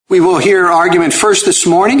We will hear argument first this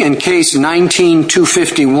morning in case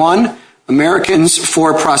 19-251, Americans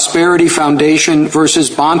for Prosperity Foundation versus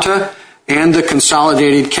Bonta, and the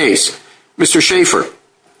consolidated case. Mr. Schaefer.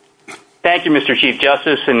 Thank you, Mr. Chief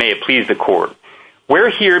Justice, and may it please the Court.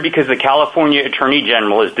 We're here because the California Attorney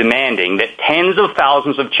General is demanding that tens of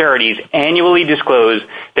thousands of charities annually disclose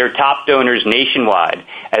their top donors nationwide,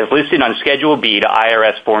 as listed on Schedule B to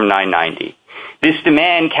IRS Form 990. This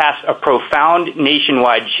demand casts a profound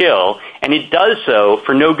nationwide chill, and it does so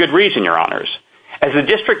for no good reason, Your Honors. As the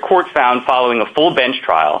district court found following a full bench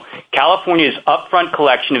trial, California's upfront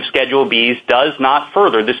collection of Schedule Bs does not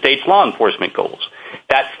further the state's law enforcement goals.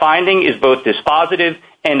 That finding is both dispositive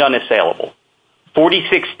and unassailable.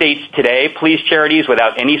 46 states today police charities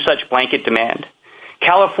without any such blanket demand.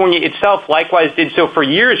 California itself likewise did so for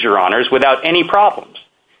years, Your Honors, without any problems.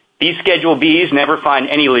 These Schedule Bs never find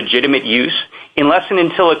any legitimate use unless and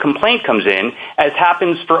until a complaint comes in, as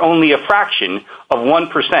happens for only a fraction of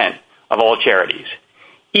 1% of all charities.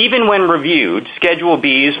 Even when reviewed, Schedule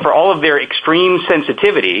Bs, for all of their extreme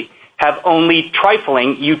sensitivity, have only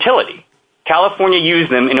trifling utility. California used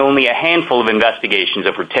them in only a handful of investigations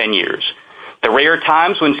over 10 years. The rare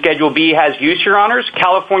times when Schedule B has use, Your Honors,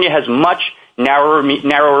 California has much narrower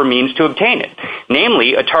means to obtain it,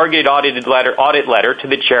 namely a targeted audit letter to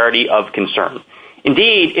the charity of concern.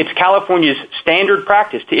 Indeed, it's California's standard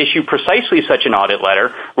practice to issue precisely such an audit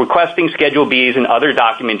letter requesting Schedule Bs and other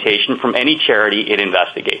documentation from any charity it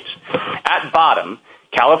investigates. At bottom,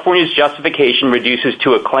 California's justification reduces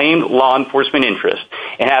to a claimed law enforcement interest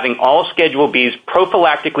in having all Schedule Bs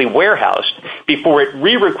prophylactically warehoused before it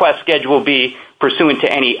re-requests Schedule B pursuant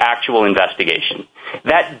to any actual investigation.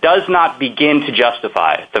 That does not begin to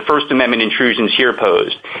justify the First Amendment intrusions here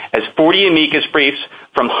posed, as 40 amicus briefs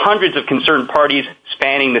from hundreds of concerned parties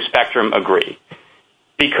spanning the spectrum agree.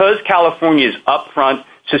 Because California's upfront,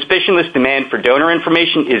 suspicionless demand for donor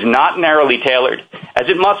information is not narrowly tailored, as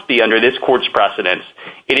it must be under this court's precedents,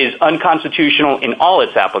 it is unconstitutional in all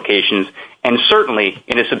its applications, and certainly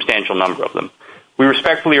in a substantial number of them. We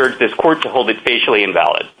respectfully urge this court to hold it facially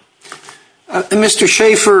invalid. Mr.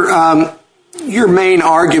 Schaefer, your main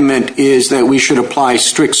argument is that we should apply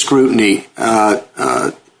strict scrutiny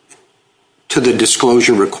to the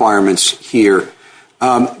disclosure requirements here.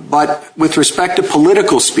 But with respect to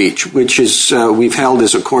political speech, which is we've held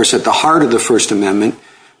as, of course, at the heart of the First Amendment,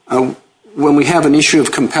 when we have an issue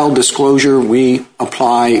of compelled disclosure, we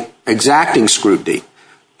apply exacting scrutiny.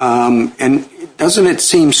 And doesn't it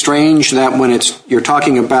seem strange that when you're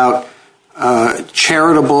talking about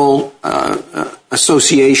charitable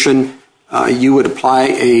association, you would apply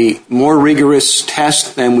a more rigorous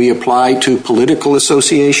test than we apply to political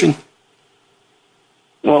association?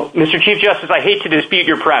 Well, Mr. Chief Justice, I hate to dispute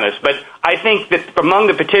your premise, but I think that among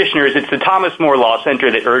the petitioners, it's the Thomas More Law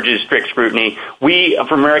Center that urges strict scrutiny. We,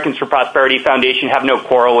 from Americans for Prosperity Foundation, have no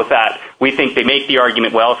quarrel with that. We think they make the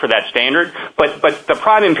argument well for that standard. But the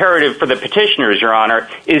prime imperative for the petitioners, Your Honor,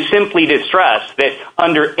 is simply to stress that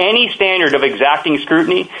under any standard of exacting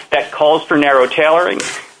scrutiny that calls for narrow tailoring,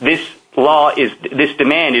 this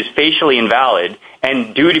demand is facially invalid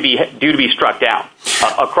and due to be struck down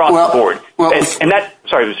across the board.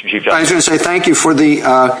 Sorry, Mr. Chief Justice. I was going to say thank you for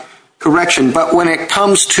the correction, but when it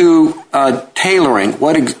comes to tailoring,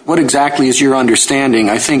 what exactly is your understanding?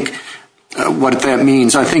 I think what that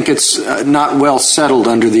means, I think it's not well settled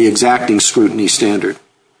under the exacting scrutiny standard.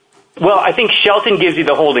 Well, I think Shelton gives you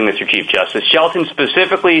the holding, Mr. Chief Justice. Shelton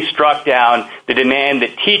specifically struck down the demand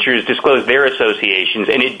that teachers disclose their associations,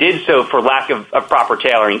 and it did so for lack of proper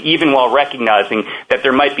tailoring, even while recognizing that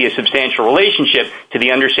there might be a substantial relationship to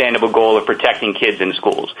the understandable goal of protecting kids in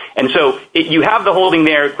schools. And so you have the holding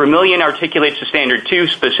there. Vermillion articulates the standard, too,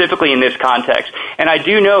 specifically in this context. And I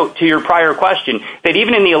do note, to your prior question, that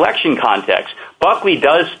even in the election context, Buckley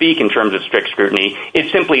does speak in terms of strict scrutiny.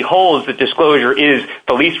 It simply holds that disclosure is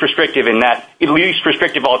the least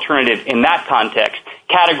restrictive alternative in that context,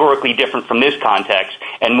 categorically different from this context,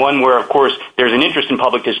 and one where, of course, there's an interest in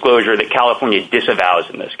public disclosure that California disavows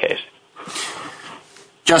in this case.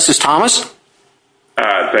 Justice Thomas?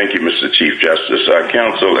 Thank you, Mr. Chief Justice.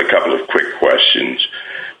 Counsel, a couple of quick questions.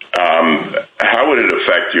 How would it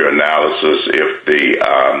affect your analysis if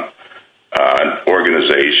the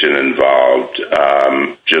organization involved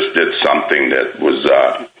just did something that was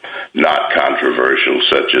not controversial,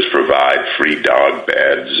 such as provide free dog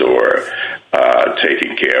beds or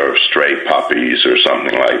taking care of stray puppies or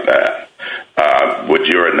something like that? Would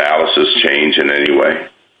your analysis change in any way?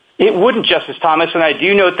 It wouldn't, Justice Thomas, and I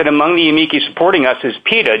do note that among the amici supporting us is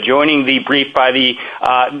PETA, joining the brief by the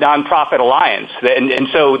Nonprofit Alliance. And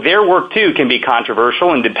so their work, too, can be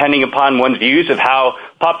controversial, and depending upon one's views of how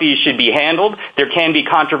puppies should be handled. There can be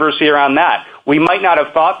controversy around that. We might not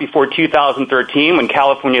have thought before 2013, when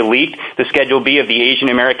California leaked the Schedule B of the Asian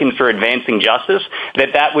Americans for Advancing Justice,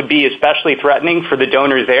 that would be especially threatening for the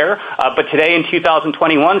donors there. But today in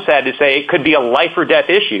 2021, sad to say, it could be a life or death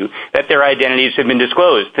issue that their identities have been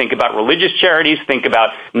disclosed. Think about religious charities, think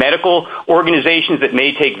about medical organizations that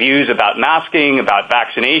may take views about masking, about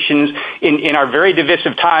vaccinations. In our very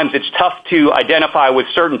divisive times, it's tough to identify with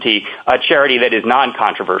certainty a charity that is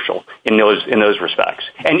non-controversial in those respects.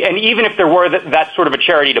 And even if there were that sort of a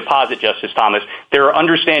charity deposit, Justice Thomas, there are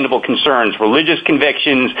understandable concerns, religious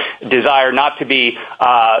convictions, desire not to be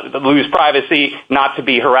lose privacy, not to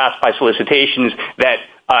be harassed by solicitations that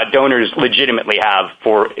donors legitimately have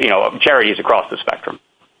for charities across the spectrum.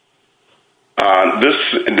 In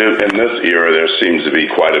this era, there seems to be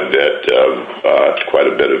quite a bit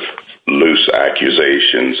of loose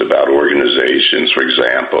accusations about organizations. For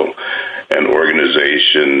example, an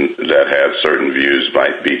organization that had certain views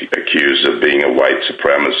might be accused of being a white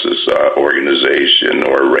supremacist organization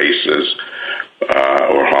or racist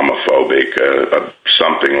or homophobic,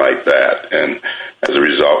 something like that, and as a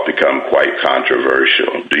result become quite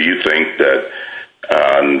controversial. Do you think that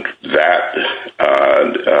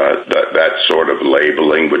that sort of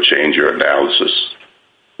labeling would change your analysis?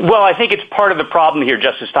 Well, I think it's part of the problem here,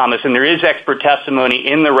 Justice Thomas, and there is expert testimony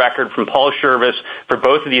in the record from Paul Shurvis for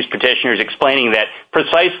both of these petitioners explaining that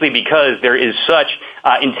precisely because there is such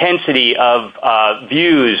intensity of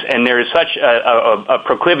views and there is such a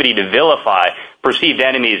proclivity to vilify perceived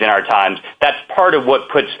enemies in our times, that's part of what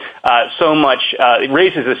puts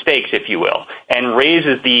raises the stakes, if you will, and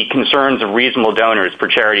raises the concerns of reasonable donors for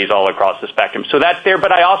charities all across the spectrum. So that's there,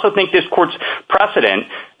 but I also think this court's precedent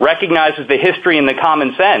recognizes the history and the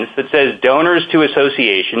common sense that says donors to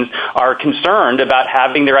associations are concerned about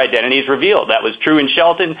having their identities revealed. That was true in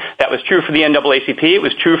Shelton. That was true for the NAACP. It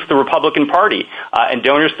was true for the Republican Party and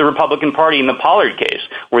donors to the Republican Party in the Pollard case,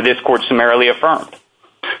 where this court summarily affirmed.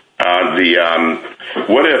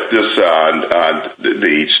 What if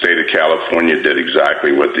the state of California did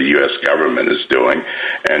exactly what the U.S. government is doing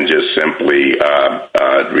and just simply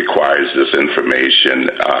requires this information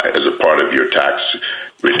as a part of your tax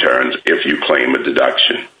returns if you claim a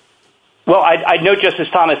deduction? Well, I'd note, Justice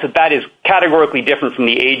Thomas, that is categorically different from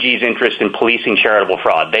the AG's interest in policing charitable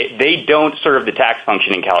fraud. They don't serve the tax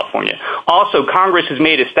function in California. Also, Congress has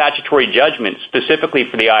made a statutory judgment specifically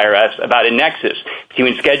for the IRS about a nexus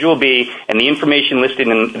between Schedule B and the information listed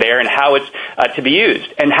in there and how it's to be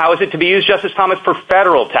used. And how is it to be used, Justice Thomas? For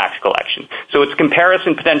federal tax collection. So it's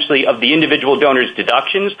comparison potentially of the individual donors'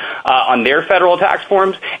 deductions on their federal tax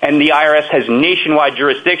forms, and the IRS has nationwide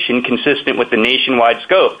jurisdiction consistent with the nationwide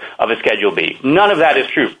scope of a Schedule B. None of that is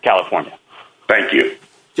true for California. Thank you.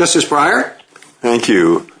 Justice Breyer? Thank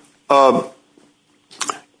you.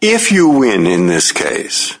 If you win in this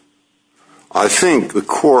case, I think the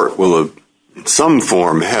court will have in some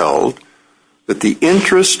form held that the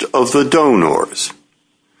interest of the donors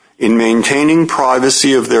in maintaining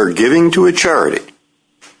privacy of their giving to a charity,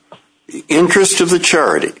 the interest of the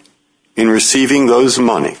charity in receiving those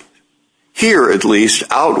money, here at least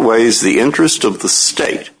outweighs the interest of the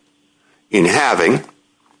state in having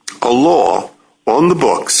a law on the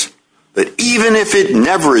books that, even if it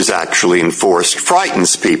never is actually enforced,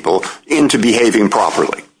 frightens people into behaving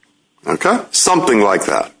properly. Okay? Something like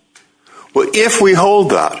that. Well, if we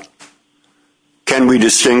hold that, can we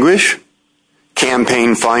distinguish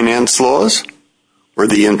campaign finance laws, where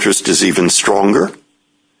the interest is even stronger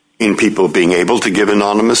in people being able to give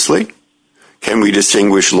anonymously? Can we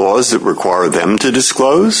distinguish laws that require them to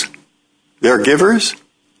disclose their givers?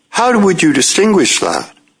 How would you distinguish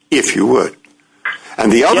that, if you would?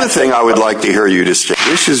 And the other thing I would like to hear you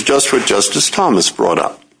distinguish is just what Justice Thomas brought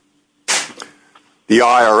up. The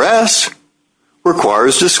IRS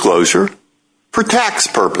requires disclosure for tax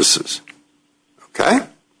purposes. Okay?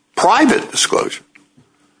 Private disclosure.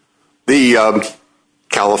 The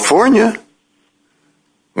California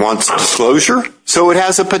wants disclosure, so it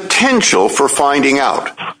has a potential for finding out.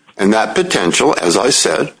 And that potential, as I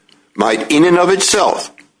said, might in and of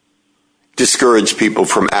itself discourage people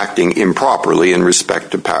from acting improperly in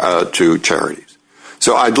respect to charities.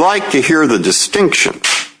 So I'd like to hear the distinction,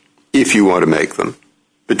 if you want to make them,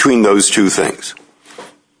 between those two things.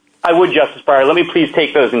 I would, Justice Breyer. Let me please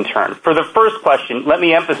take those in turn. For the first question, let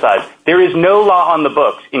me emphasize, there is no law on the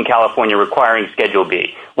books in California requiring Schedule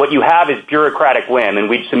B. What you have is bureaucratic whim, and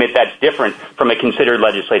we'd submit that's different from a considered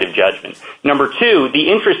legislative judgment. Number two,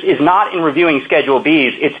 the interest is not in reviewing Schedule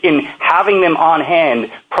Bs. It's in having them on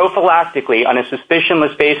hand prophylactically on a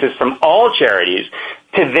suspicionless basis from all charities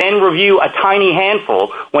to then review a tiny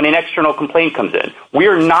handful when an external complaint comes in. We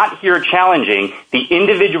are not here challenging the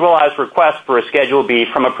individualized request for a Schedule B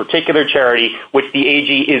from a particular charity, which the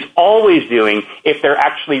AG is always doing if they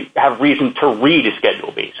actually have reason to read a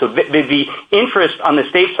Schedule B. So the interest on the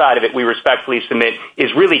state side of it, we respectfully submit,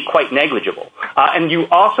 is really quite negligible. And you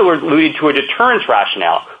also alluded to a deterrence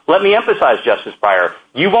rationale. Let me emphasize, Justice Breyer,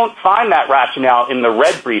 you won't find that rationale in the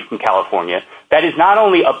red brief from California. That is not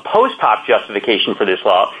only a post hoc justification for this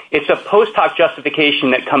law, it's a post hoc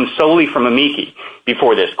justification that comes solely from amici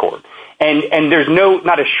before this court. And there's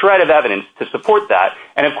not a shred of evidence to support that.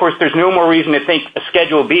 And, of course, there's no more reason to think a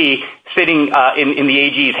Schedule B sitting in the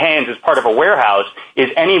AG's hands as part of a warehouse is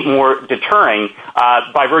any more deterring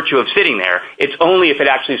by virtue of sitting there. It's only if it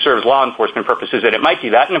actually serves law enforcement purposes that it might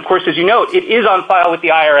do that. And, of course, as you note, it is on file with the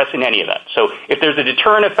IRS in any event. So if there's a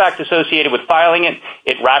deterrent effect associated with filing it,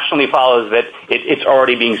 it rationally follows that it's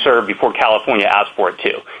already being served before California asked for it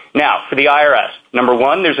too. Now, for the IRS, number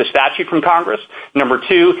one, there's a statute from Congress. Number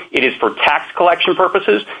two, it is for tax collection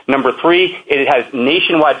purposes. Number three, it has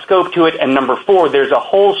nationwide scope to it. And number four, there's a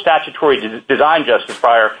whole statutory design, Justice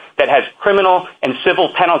Breyer, that has criminal and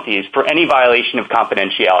civil penalties for any violation of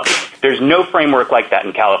confidentiality. There's no framework like that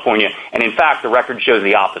in California. And in fact, the record shows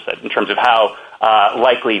the opposite in terms of how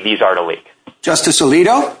likely these are to leak. Justice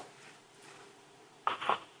Alito?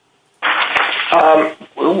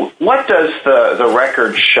 What does the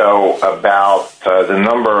record show about the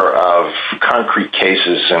number of concrete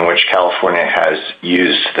cases in which California has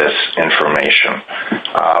used this information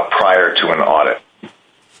prior to an audit?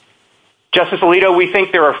 Justice Alito, we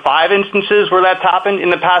think there are 5 instances where that's happened in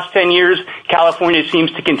the past 10 years. California seems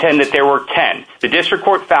to contend that there were 10. The district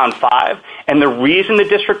court found 5, and the reason the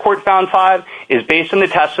district court found 5 is based on the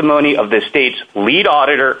testimony of the state's lead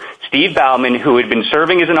auditor, Steve Bauman, who had been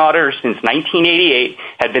serving as an auditor since 1988,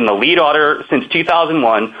 had been the lead auditor since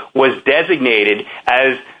 2001, was designated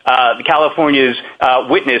as California's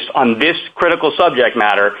witness on this critical subject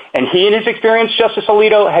matter, and he, in his experience, Justice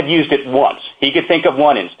Alito, had used it once. He could think of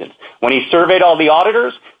one instance. When he surveyed all the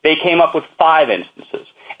auditors, they came up with 5 instances.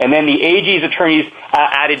 And then the AG's attorneys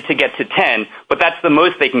added to get to 10, but that's the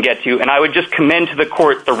most they can get to. And I would just commend to the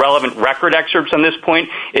court the relevant record excerpts on this point.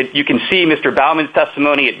 You can see Mr. Bauman's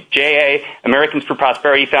testimony at JA, Americans for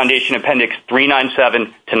Prosperity Foundation, Appendix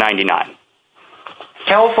 397 to 99.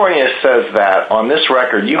 California says that on this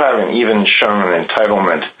record you haven't even shown an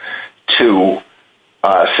entitlement to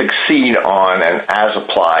succeed on an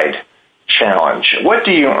as-applied challenge. What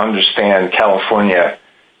do you understand California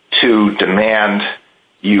to demand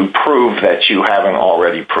you prove that you haven't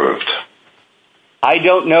already proved? I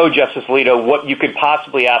don't know, Justice Alito, what you could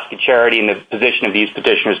possibly ask a charity in the position of these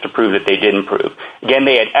petitioners to prove that they didn't prove. Again,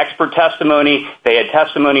 they had expert testimony. They had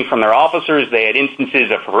testimony from their officers. They had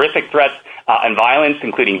instances of horrific threats and violence,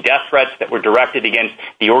 including death threats that were directed against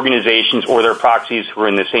the organizations or their proxies who were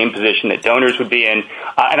in the same position that donors would be in.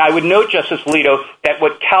 And I would note, Justice Alito, that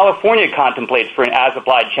what California contemplates for an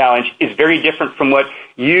as-applied challenge is very different from what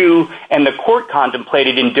you and the court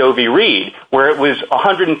contemplated in Doe v. Reed, where it was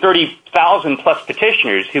 130,000 plus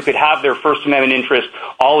petitioners who could have their First Amendment interests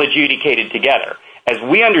all adjudicated together. As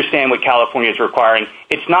we understand what California is requiring,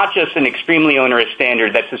 it's not just an extremely onerous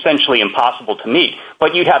standard that's essentially impossible to meet,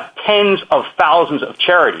 but you'd have tens of thousands of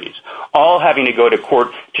charities all having to go to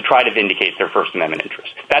court to try to vindicate their First Amendment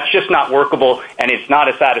interests. That's just not workable, and it's not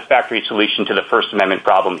a satisfactory solution to the First Amendment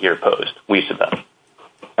problem here posed. We submit.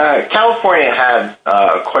 California had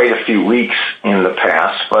quite a few leaks in the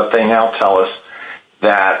past, but they now tell us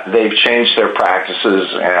that they've changed their practices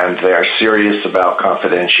and they're serious about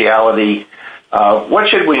confidentiality. What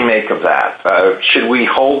should we make of that? Should we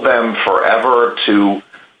hold them forever to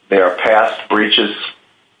their past breaches?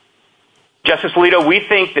 Justice Alito, we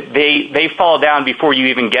think that they fall down before you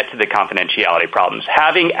even get to the confidentiality problems.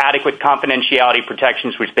 Having adequate confidentiality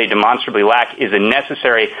protections, which they demonstrably lack, is a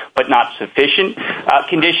necessary but not sufficient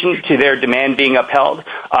condition to their demand being upheld.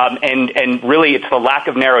 And really, it's the lack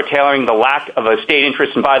of narrow tailoring, the lack of a state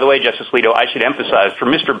interest. And by the way, Justice Alito, I should emphasize, for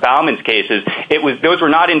Mr. Bauman's cases, those were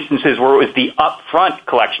not instances where it was the upfront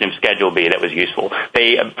collection of Schedule B that was useful.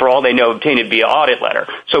 They, for all they know, obtained it via audit letter.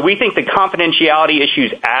 So we think the confidentiality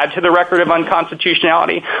issues add to the record of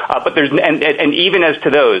unconstitutionality, but and even as to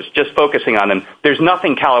those, just focusing on them, there's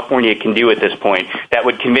nothing California can do at this point that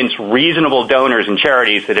would convince reasonable donors and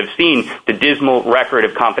charities that have seen the dismal record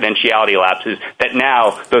of confidentiality lapses that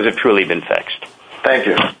now those have truly been fixed. Thank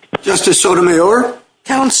you. Justice Sotomayor?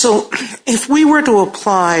 Counsel, if we were to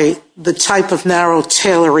apply the type of narrow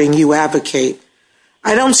tailoring you advocate,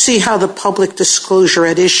 I don't see how the public disclosure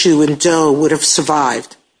at issue in Doe would have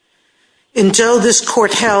survived. In Doe, this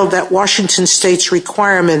court held that Washington State's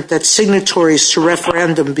requirement that signatories to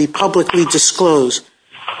referendum be publicly disclosed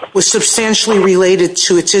was substantially related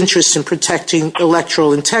to its interest in protecting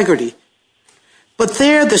electoral integrity. But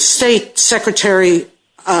there, the state secretary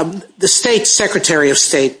of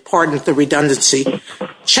state, pardon the redundancy,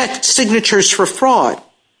 checked signatures for fraud.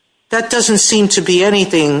 That doesn't seem to be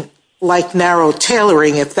anything like narrow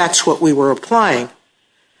tailoring if that's what we were applying.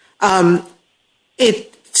 It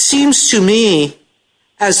seems to me,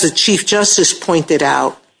 as the Chief Justice pointed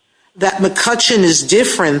out, that McCutcheon is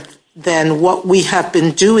different than what we have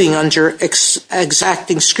been doing under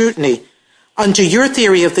exacting scrutiny. Under your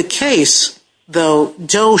theory of the case, though,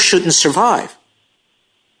 Doe shouldn't survive.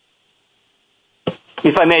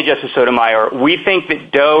 If I may, Justice Sotomayor, we think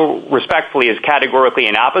that Doe, respectfully, is categorically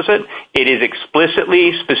an opposite. It is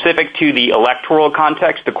explicitly specific to the electoral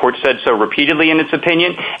context. The court said so repeatedly in its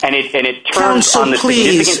opinion, and it turns Counsel, on the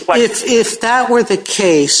please, significant... if that were the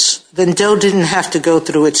case, then Doe didn't have to go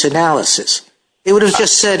through its analysis. It would have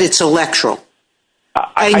just said it's electoral.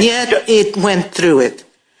 And yet it went through it.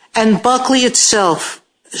 And Buckley itself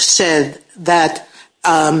said that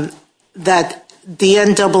that the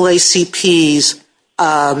NAACP's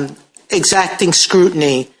exacting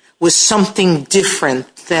scrutiny was something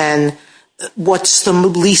different than what's the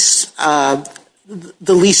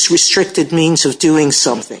least restricted means of doing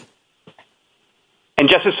something. And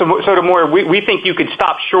Justice Sotomayor, we think you could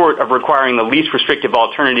stop short of requiring the least restrictive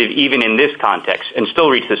alternative even in this context and still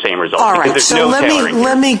reach the same result. All right, so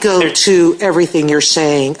let me go to everything you're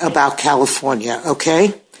saying about California,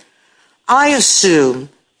 okay? I assume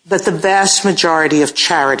that the vast majority of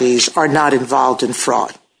charities are not involved in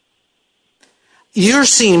fraud. You're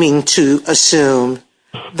seeming to assume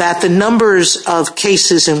that the numbers of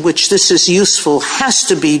cases in which this is useful has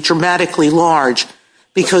to be dramatically large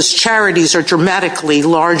because charities are dramatically,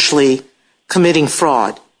 largely committing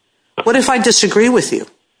fraud. What if I disagree with you?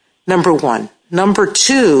 Number one. Number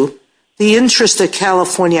two, the interest that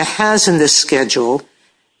California has in this schedule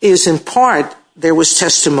is in part, there was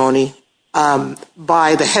testimony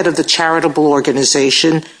by the head of the charitable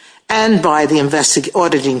organization and by the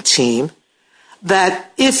auditing team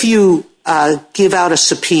that if you give out a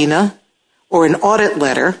subpoena or an audit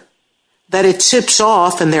letter, that it tips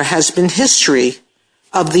off, and there has been history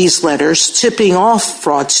of these letters tipping off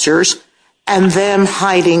fraudsters and them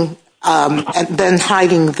hiding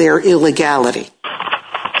their illegality.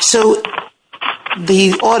 So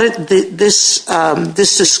the audit, this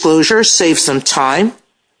disclosure saves them time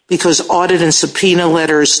because audit and subpoena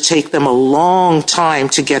letters take them a long time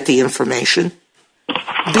to get the information.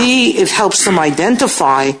 B, it helps them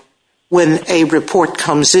identify when a report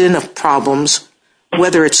comes in of problems,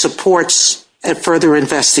 whether it supports a further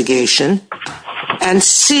investigation. And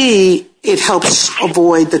C, it helps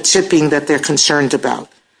avoid the tipping that they're concerned about.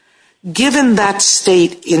 Given that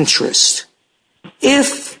state interest,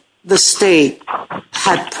 if the state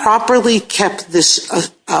had properly kept this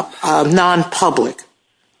non-public,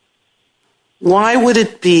 why would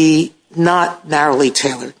it be not narrowly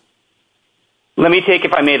tailored? Let me take,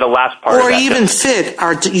 if I may, the last part of that. Or even fit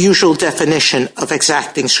our usual definition of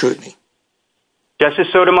exacting scrutiny. Justice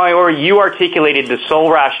Sotomayor, you articulated the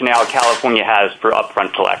sole rationale California has for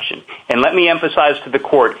upfront collection. And let me emphasize to the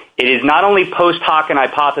court, it is not only post hoc and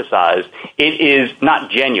hypothesized, it is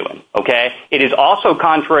not genuine, okay? It is also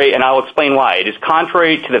contrary, and I'll explain why. It is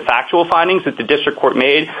contrary to the factual findings that the district court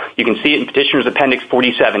made. You can see it in Petitioner's Appendix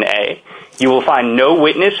 47A. You will find no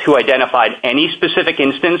witness who identified any specific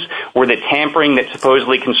instance where the tampering that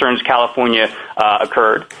supposedly concerns California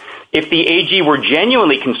occurred. If the AG were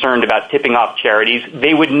genuinely concerned about tipping off charities,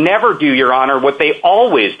 they would never do, Your Honor, what they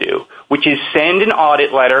always do, which is send an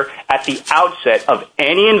audit letter at the outset of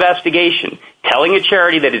any investigation, telling a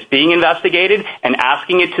charity that is being investigated and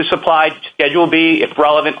asking it to supply Schedule B, if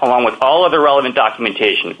relevant, along with all other relevant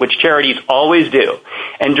documentation, which charities always do.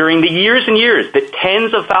 And during the years and years that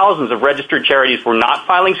tens of thousands of registered charities were not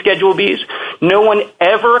filing Schedule Bs, no one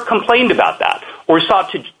ever complained about that or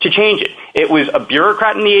sought to change it. It was a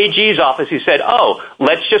bureaucrat in the AG's office who said, oh,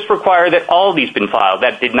 let's just require that all these been filed.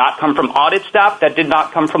 That did not come from audit staff. That did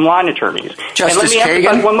not come from line attorneys. And let me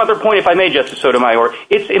emphasize one other point, if I may, Justice Sotomayor.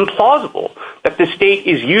 It's implausible that the state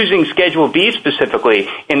is using Schedule B specifically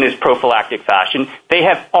in this prophylactic fashion. They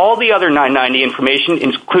have all the other 990 information,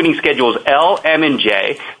 including Schedules L, M, and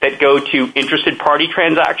J, that go to interested party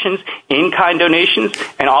transactions, in-kind donations,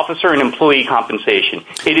 and officer and employee compensation.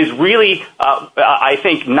 It is really, I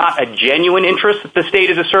think, not a genuine interest that the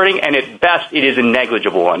state is asserting, and at best it is a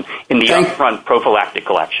negligible one in the upfront prophylactic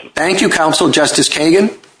collection. Thank you, Counsel. Justice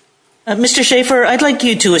Kagan? Mr. Schaffer, I'd like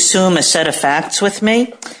you to assume a set of facts with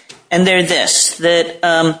me. and they're this, that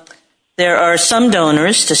there are some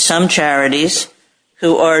donors to some charities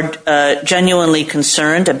who are genuinely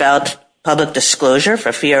concerned about public disclosure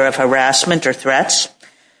for fear of harassment or threats,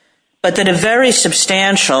 but that a very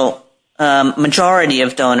substantial majority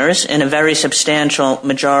of donors and a very substantial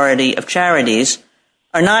majority of charities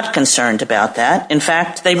are not concerned about that. In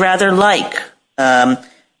fact, they rather like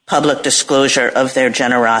public disclosure of their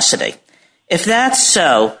generosity. If that's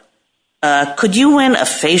so, could you win a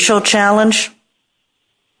facial challenge?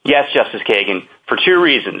 Yes, Justice Kagan, for two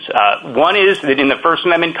reasons. One is that in the First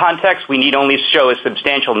Amendment context, we need only show a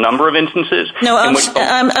substantial number of instances. No,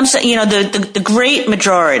 I'm saying, the great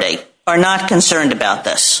majority are not concerned about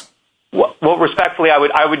this. Well, respectfully, I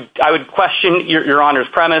would question Your Honor's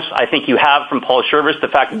premise. I think you have from Paul Schervis the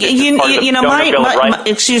fact that this is part of the donor bill of rights.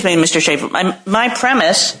 Excuse me, Mr. Schaefer. My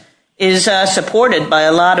premise is supported by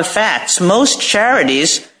a lot of facts. Most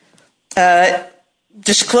charities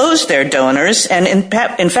disclose their donors, and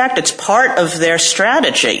in fact, it's part of their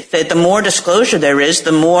strategy that the more disclosure there is,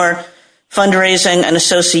 the more fundraising and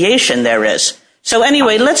association there is. So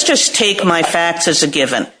anyway, let's just take my facts as a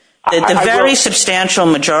given. That the very substantial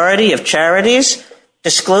majority of charities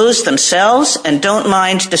disclose themselves and don't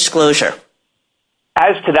mind disclosure.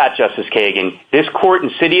 As to that, Justice Kagan, this court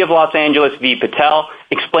in City of Los Angeles v. Patel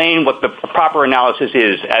explained what the proper analysis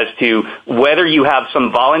is as to whether you have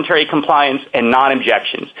some voluntary compliance and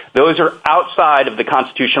non-objections. Those are outside of the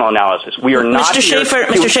constitutional analysis. We are not.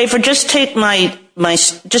 Mr. Schaefer, just take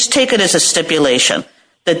just take it as a stipulation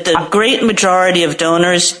that the great majority of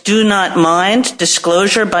donors do not mind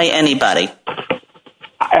disclosure by anybody.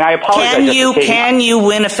 And I apologize. Can you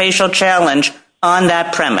win a facial challenge on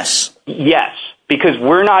that premise? Yes, because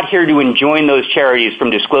we're not here to enjoin those charities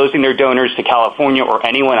from disclosing their donors to California or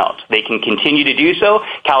anyone else. They can continue to do so.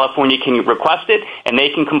 California can request it, and they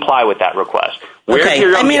can comply with that request.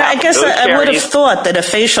 Okay. I mean, I guess I would have thought that a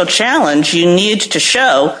facial challenge, you need to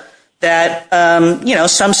show that,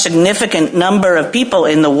 some significant number of people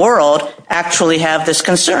in the world actually have this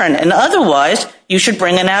concern. And otherwise, you should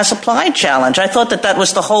bring an as-applied challenge. I thought that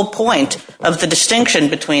was the whole point of the distinction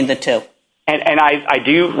between the two. And I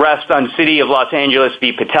do rest on City of Los Angeles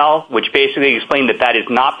v. Patel, which basically explained that is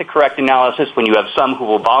not the correct analysis when you have some who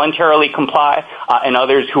will voluntarily comply and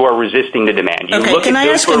others who are resisting the demand. Can I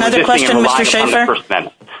ask another question, Mr.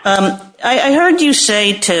 Schaefer? I heard you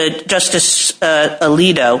say to Justice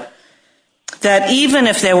Alito that even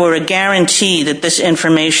if there were a guarantee that this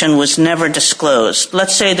information was never disclosed,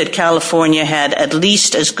 let's say that California had at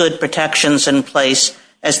least as good protections in place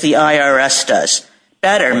as the IRS does,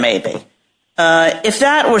 better maybe. If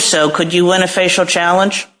that were so, could you win a facial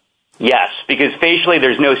challenge? Yes, because facially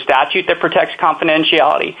there's no statute that protects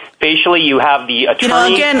confidentiality. Facially you have the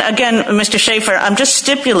attorney... Again, Mr. Schaefer, I'm just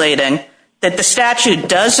stipulating that the statute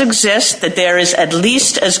does exist, that there is at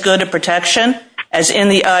least as good a protection as in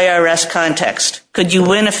the IRS context. Could you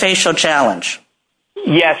win a facial challenge?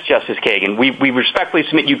 Yes, Justice Kagan. We respectfully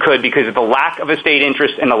submit you could because of the lack of a state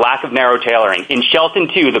interest and the lack of narrow tailoring. In Shelton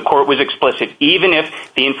 2, the court was explicit. Even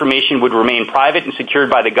if the information would remain private and secured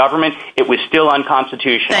by the government, it was still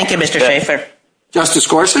unconstitutional. Thank you, Mr. Schaefer. Justice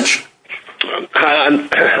Gorsuch?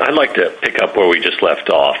 I'd like to pick up where we just left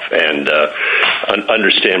off and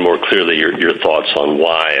understand more clearly your thoughts on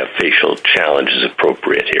why a facial challenge is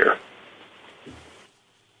appropriate here.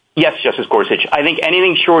 Yes, Justice Gorsuch. I think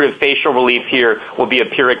anything short of facial relief here will be a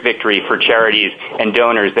Pyrrhic victory for charities and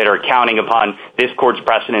donors that are counting upon this court's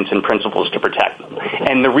precedents and principles to protect them.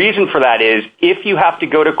 And the reason for that is if you have to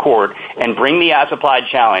go to court and bring the as-applied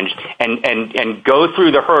challenge and go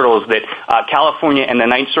through the hurdles that California and the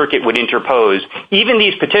Ninth Circuit would interpose, even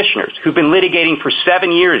these petitioners who've been litigating for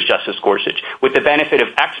 7 years, Justice Gorsuch, with the benefit of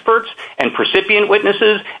experts and precipient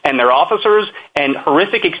witnesses and their officers and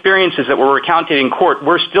horrific experiences that were recounted in court,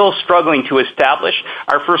 we're still struggling to establish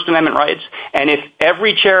our First Amendment rights. And if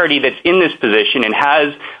every charity that's in this position and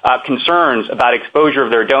has concerns about exposure of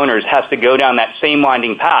their donors has to go down that same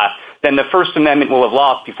winding path, then the First Amendment will have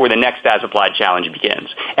lost before the next as-applied challenge begins.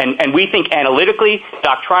 And we think analytically,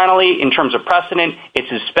 doctrinally, in terms of precedent,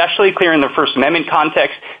 it's especially clear in the First Amendment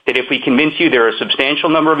context that if we convince you there are a substantial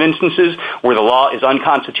number of instances where the law is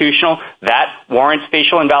unconstitutional, that warrants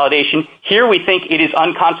facial invalidation. Here we think it is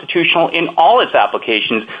unconstitutional in all its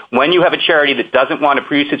applications when you have a charity that doesn't want to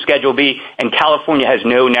produce its Schedule B and California has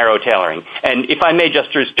no narrow tailoring. And if I may,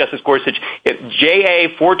 Justice Gorsuch,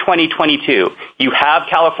 JA 42022, you have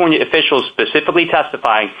California officials specifically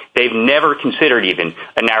testifying they've never considered even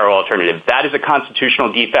a narrow alternative. That is a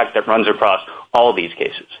constitutional defect that runs across all of these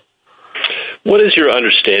cases. What is your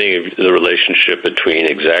understanding of the relationship between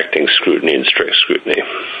exacting scrutiny and strict scrutiny?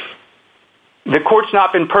 The court's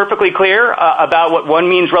not been perfectly clear about what one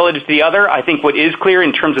means relative to the other. I think what is clear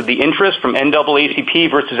in terms of the interest from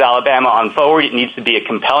NAACP versus Alabama on forward, it needs to be a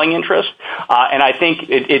compelling interest. And I think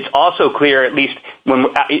it's also clear, at least when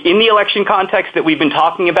in the election context that we've been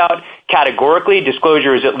talking about, categorically,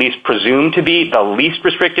 disclosure is at least presumed to be the least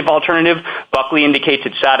restrictive alternative. Buckley indicates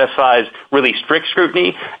it satisfies really strict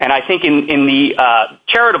scrutiny. And I think in the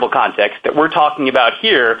charitable context that we're talking about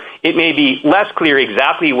here, it may be less clear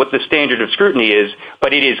exactly what the standard of scrutiny is,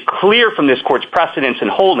 but it is clear from this court's precedents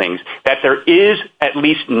and holdings that there is at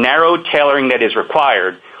least narrow tailoring that is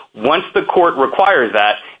required. Once the court requires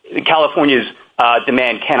that, California's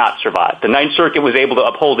demand cannot survive. The Ninth Circuit was able to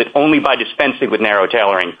uphold it only by dispensing with narrow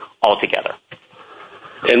tailoring altogether.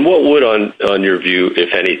 And what would, on your view,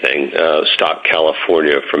 if anything, stop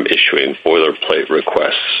California from issuing boilerplate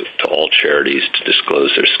requests to all charities to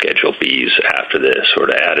disclose their Schedule Bs after this, or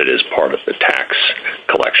to add it as part of the tax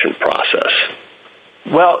collection process?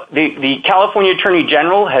 Well, the California Attorney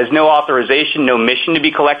General has no authorization, no mission to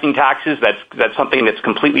be collecting taxes. That's something that's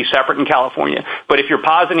completely separate in California. But if you're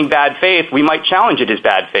positing bad faith, we might challenge it as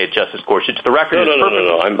bad faith, Justice Gorsuch. The record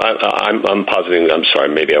No. I'm positing, I'm sorry,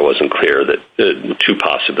 maybe I wasn't clear, that two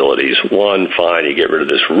possibilities. One, fine, you get rid of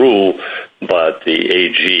this rule, but the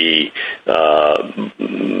AG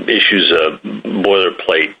issues a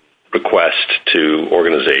boilerplate request to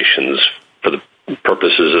organizations for the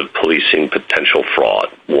purposes of policing potential fraud,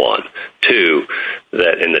 one. Two,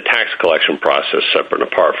 that in the tax collection process, separate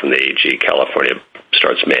and apart from the AG, California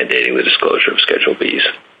starts mandating the disclosure of Schedule Bs.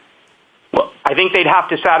 Well, I think they'd have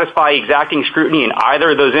to satisfy exacting scrutiny in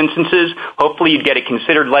either of those instances. Hopefully you'd get a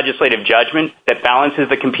considered legislative judgment that balances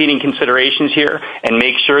the competing considerations here and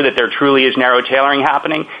makes sure that there truly is narrow tailoring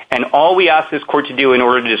happening. And all we ask this court to do in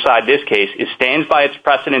order to decide this case is stands by its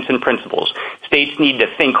precedents and principles. States need to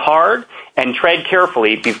think hard and tread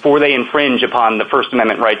carefully before they infringe upon the First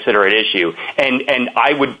Amendment rights that are at issue. And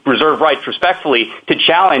I would reserve rights respectfully to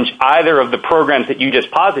challenge either of the programs that you just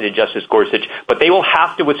posited, Justice Gorsuch, but they will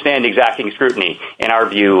have to withstand exacting scrutiny in our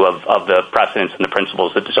view of the precedents and the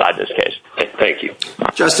principles that decide this case. Thank you.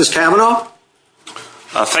 Justice Kavanaugh?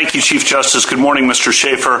 Thank you, Chief Justice. Good morning, Mr.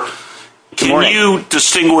 Schaffer. Can you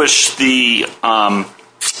distinguish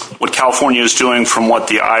what California is doing from what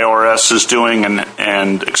the IRS is doing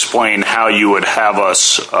and explain how you would have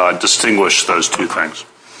us distinguish those two things?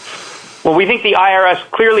 Well, we think the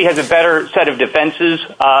IRS clearly has a better set of defenses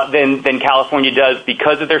than California does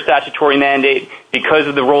because of their statutory mandate, because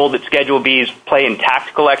of the role that Schedule Bs play in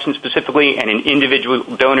tax collection specifically and in individual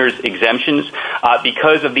donors' exemptions,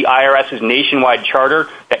 because of the IRS's nationwide charter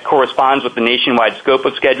that corresponds with the nationwide scope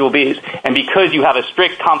of Schedule Bs, and because you have a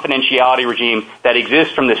strict confidentiality regime that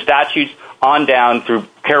exists from the statutes on down through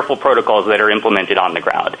careful protocols that are implemented on the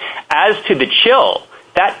ground. As to the chill,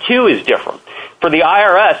 that too is different. For the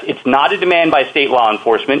IRS, it's not a demand by state law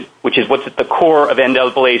enforcement, which is what's at the core of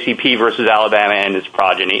NAACP versus Alabama and its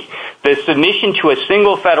progeny. The submission to a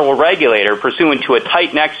single federal regulator pursuant to a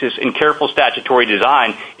tight nexus and careful statutory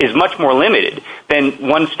design is much more limited than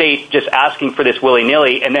one state just asking for this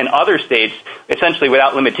willy-nilly and then other states essentially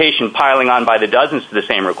without limitation piling on by the dozens to the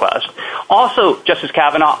same request. Also, Justice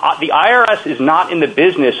Kavanaugh, the IRS is not in the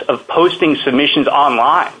business of posting submissions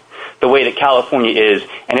online the way that California is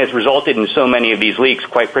and has resulted in so many of these leaks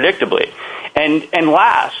quite predictably. And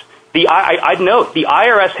last, I'd note the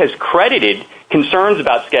IRS has credited concerns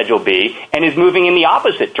about Schedule B and is moving in the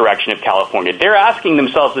opposite direction of California. They're asking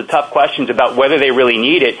themselves the tough questions about whether they really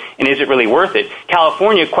need it and is it really worth it.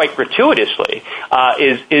 California, quite gratuitously,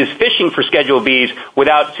 is fishing for Schedule Bs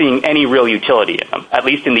without seeing any real utility in them, at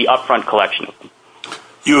least in the upfront collection of them.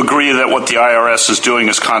 You agree that what the IRS is doing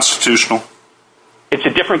is constitutional? It's a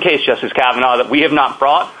different case, Justice Kavanaugh, that we have not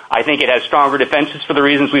brought. I think it has stronger defenses for the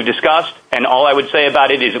reasons we've discussed, and all I would say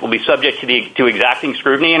about it is it will be subject to exacting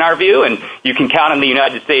scrutiny in our view, and you can count on the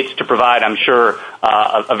United States to provide, I'm sure,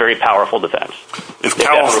 a very powerful defense.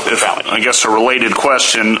 I guess a related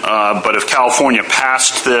question, but if California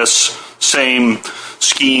passed this same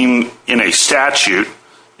scheme in a statute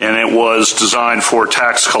and it was designed for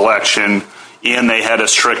tax collection and they had a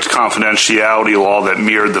strict confidentiality law that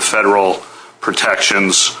mirrored the federal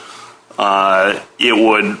protections, it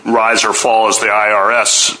would rise or fall as the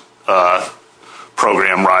IRS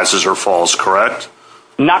program rises or falls, correct?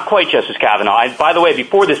 Not quite, Justice Kavanaugh. By the way,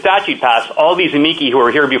 before the statute passed, all these amici who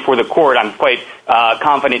are here before the court, I'm quite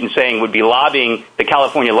confident in saying, would be lobbying the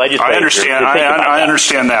California legislature. I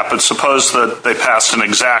understand that, but suppose that they passed an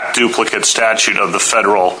exact duplicate statute of the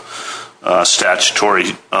federal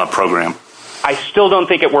statutory program. I still don't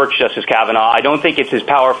think it works, Justice Kavanaugh. I don't think it's as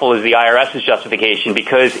powerful as the IRS's justification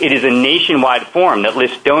because it is a nationwide forum that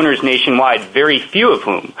lists donors nationwide, very few of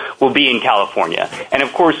whom will be in California. And,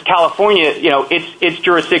 of course, California, its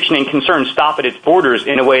jurisdiction and concerns stop at its borders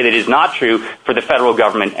in a way that is not true for the federal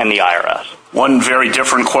government and the IRS. One very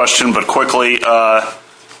different question, but quickly,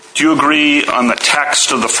 do you agree on the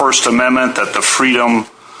text of the First Amendment that the freedom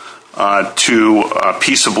to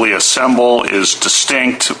peaceably assemble is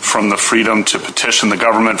distinct from the freedom to petition the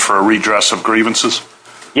government for a redress of grievances?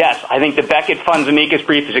 Yes, I think the Beckett Fund's amicus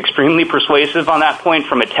brief is extremely persuasive on that point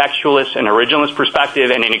from a textualist and originalist perspective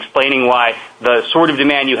and in explaining why the sort of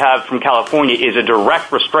demand you have from California is a direct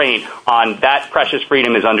restraint on that precious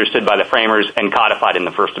freedom as understood by the framers and codified in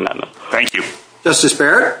the First Amendment. Thank you. Justice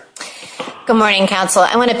Barrett? Good morning, counsel.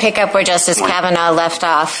 I want to pick up where Justice Kavanaugh left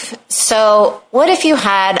off. So what if you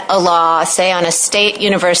had a law, say on a state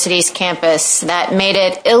university's campus, that made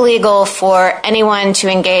it illegal for anyone to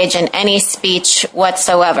engage in any speech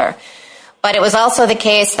whatsoever? But it was also the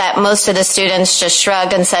case that most of the students just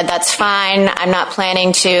shrugged and said, that's fine, I'm not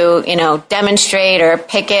planning to, demonstrate or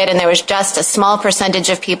picket, and there was just a small percentage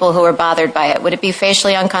of people who were bothered by it. Would it be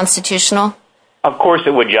facially unconstitutional? Of course it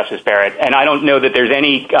would, Justice Barrett, and I don't know that there's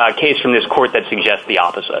any case from this court that suggests the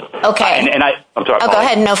opposite. Okay. I'm sorry. Go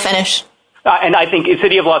ahead. No, finish. And I think the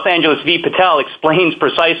City of Los Angeles v. Patel explains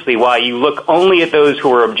precisely why you look only at those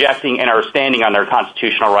who are objecting and are standing on their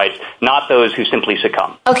constitutional rights, not those who simply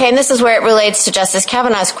succumb. Okay, and this is where it relates to Justice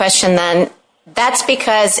Kavanaugh's question then. That's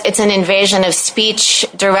because it's an invasion of speech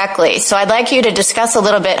directly. So I'd like you to discuss a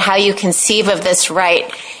little bit how you conceive of this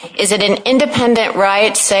right. Is it an independent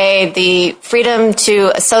right, say the freedom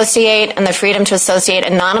to associate and the freedom to associate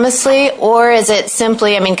anonymously, or is it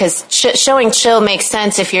simply, because showing chill makes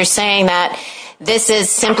sense if you're saying that this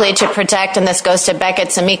is simply to protect, and this goes to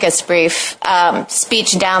Beckett's amicus brief,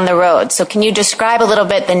 speech down the road. So can you describe a little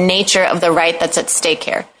bit the nature of the right that's at stake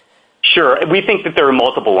here? Sure. We think that there are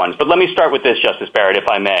multiple ones, but let me start with this, Justice Barrett, if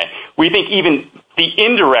I may. We think even the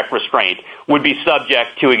indirect restraint would be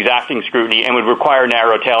subject to exacting scrutiny and would require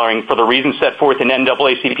narrow tailoring for the reasons set forth in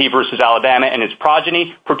NAACP versus Alabama and its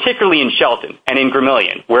progeny, particularly in Shelton and in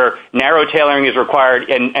Vermillion, where narrow tailoring is required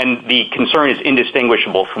and the concern is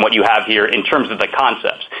indistinguishable from what you have here in terms of the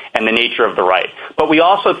concepts and the nature of the right. But we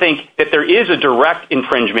also think that there is a direct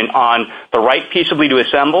infringement on the right peaceably to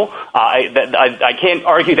assemble. I can't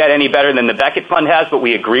argue that any better than the Beckett Fund has, but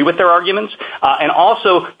we agree with their arguments. And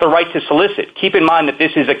also the right to solicit. Keep in mind that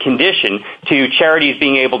this is a condition to charities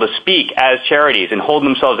being able to speak as charities and hold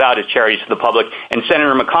themselves out as charities to the public. And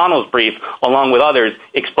Senator McConnell's brief, along with others,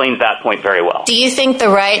 explains that point very well. Do you think the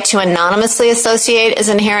right to anonymously associate is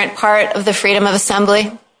an inherent part of the freedom of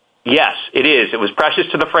assembly? Yes, it is. It was precious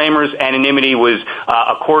to the framers. Anonymity was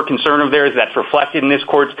a core concern of theirs that's reflected in this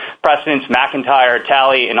court's precedents, McIntyre,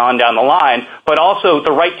 Talley, and on down the line. But also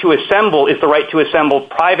the right to assemble is the right to assemble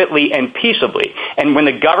privately and peaceably. And when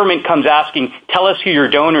the government comes asking, tell us who your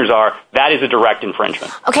donors are, that is a direct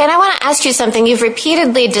infringement. Okay, and I want to ask you something. You've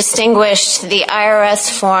repeatedly distinguished the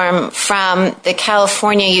IRS form from the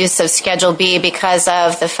California use of Schedule B because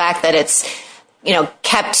of the fact that it's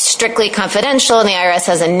kept strictly confidential, and the IRS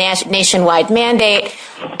has a nationwide mandate.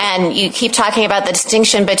 And you keep talking about the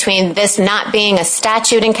distinction between this not being a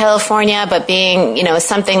statute in California, but being,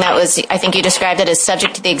 something that was, I think you described it as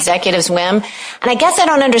subject to the executive's whim. And I guess I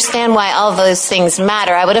don't understand why all of those things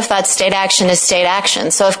matter. I would have thought state action is state action.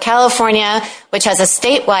 So if California, which has a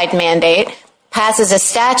statewide mandate, passes a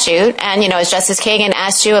statute, and, as Justice Kagan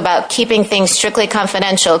asked you about keeping things strictly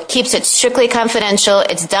confidential, keeps it strictly confidential,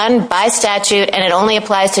 it's done by statute, and it only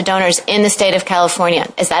applies to donors in the state of California.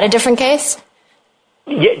 Is that a different case?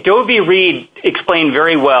 Yeah, Dovie Reed explained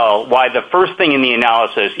very well why the first thing in the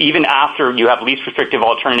analysis, even after you have least restrictive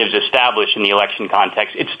alternatives established in the election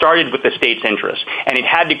context, it started with the state's interest, and it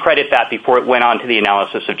had to credit that before it went on to the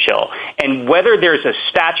analysis of chill. And whether there's a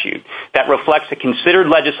statute that reflects a considered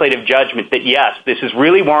legislative judgment that, yes, this is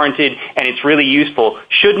really warranted and it's really useful,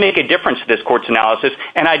 should make a difference to this court's analysis.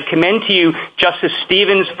 And I'd commend to you Justice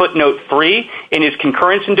Stevens' footnote 3 in his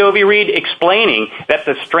concurrence in Dovie Reed, explaining that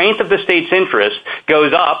the strength of the state's interest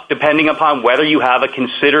goes up depending upon whether you have a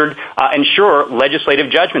considered and sure legislative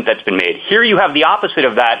judgment that's been made. Here you have the opposite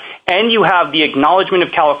of that, and you have the acknowledgement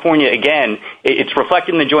of California. Again, it's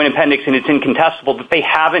reflected in the joint appendix, and it's incontestable that they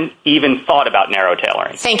haven't even thought about narrow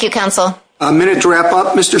tailoring. Thank you, counsel. A minute to wrap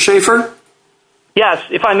up, Mr. Schaefer. Yes,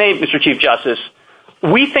 if I may, Mr. Chief Justice.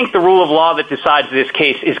 We think the rule of law that decides this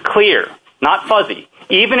case is clear. not fuzzy.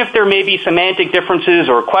 Even if there may be semantic differences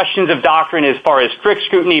or questions of doctrine as far as strict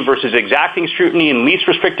scrutiny versus exacting scrutiny and least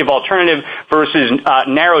restrictive alternative versus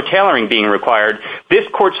narrow tailoring being required, this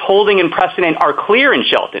court's holding and precedent are clear in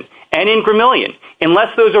Shelton and in Gramillion.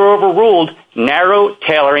 Unless those are overruled, narrow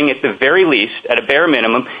tailoring at the very least, at a bare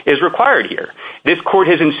minimum, is required here. This court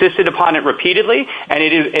has insisted upon it repeatedly,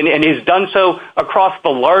 and has done so across the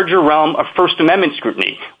larger realm of First Amendment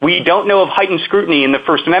scrutiny. We don't know of heightened scrutiny in the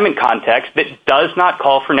First Amendment context that does not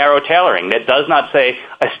call for narrow tailoring, that does not say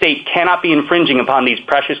a state cannot be infringing upon these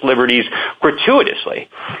precious liberties gratuitously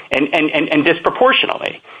and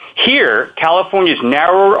disproportionately. Here, California's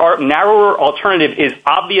narrower alternative is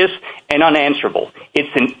obvious and unanswerable.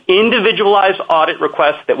 It's an individualized audit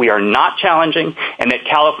request that we are not challenging and that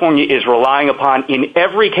California is relying upon in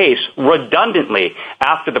every case redundantly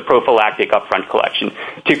after the prophylactic upfront collection.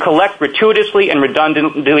 To collect gratuitously and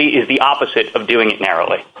redundantly is the opposite of doing it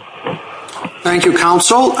narrowly. Thank you,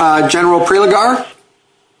 counsel. General Preligar?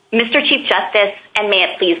 Mr. Chief Justice, and may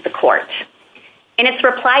it please the court. In its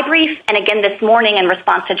reply brief, and again this morning in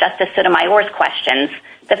response to Justice Sotomayor's questions,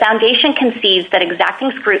 the Foundation concedes that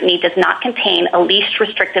exacting scrutiny does not contain a least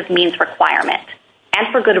restrictive means requirement, and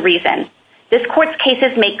for good reason. This court's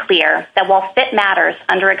cases make clear that while fit matters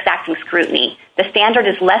under exacting scrutiny, the standard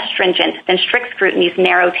is less stringent than strict scrutiny's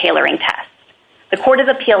narrow tailoring test. The Court of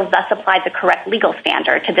Appeals thus applied the correct legal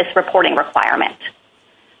standard to this reporting requirement.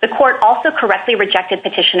 The court also correctly rejected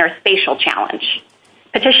petitioner's facial challenge.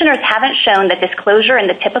 Petitioners haven't shown that disclosure in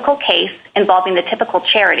the typical case involving the typical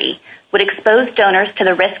charity would expose donors to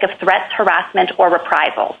the risk of threats, harassment, or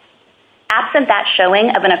reprisals. Absent that showing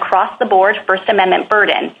of an across-the-board First Amendment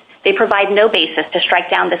burden, they provide no basis to strike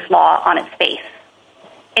down this law on its face.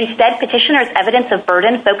 Instead, petitioners' evidence of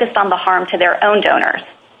burden focused on the harm to their own donors.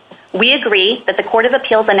 We agree that the Court of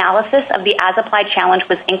Appeals analysis of the as-applied challenge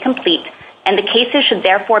was incomplete, and the cases should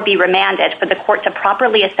therefore be remanded for the court to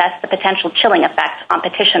properly assess the potential chilling effect on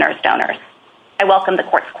petitioners' donors. I welcome the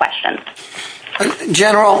court's questions.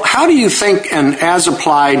 General, how do you think an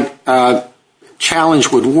as-applied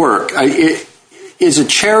challenge would work? Is a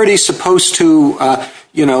charity supposed to,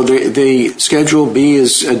 the Schedule B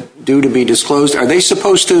is due to be disclosed. Are they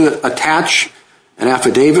supposed to attach an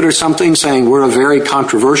affidavit or something saying we're a very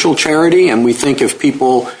controversial charity and we think if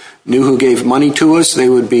people knew who gave money to us,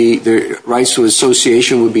 their rights to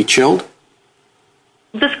association would be chilled?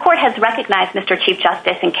 This court has recognized, Mr. Chief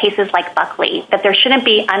Justice, in cases like Buckley, that there shouldn't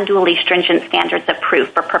be unduly stringent standards of proof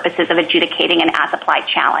for purposes of adjudicating an as-applied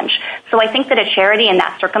challenge. So I think that a charity in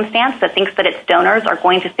that circumstance that thinks that its donors are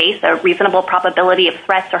going to face a reasonable probability of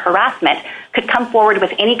threats or harassment could come forward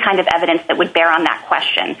with any kind of evidence that would bear on that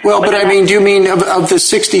question. Well, but I mean, do you mean of the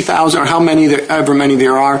 60,000 or however many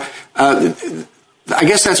there are, I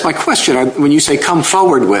guess that's my question. When you say come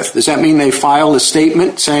forward with, does that mean they file a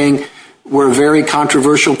statement saying we're a very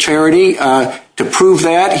controversial charity? To prove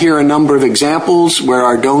that, here are a number of examples where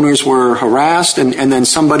our donors were harassed and then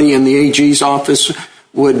somebody in the AG's office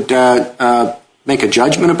would make a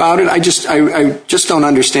judgment about it? I just don't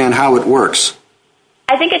understand how it works.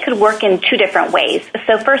 I think it could work in two different ways.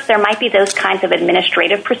 So first, there might be those kinds of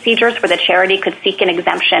administrative procedures where the charity could seek an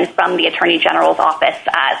exemption from the Attorney General's office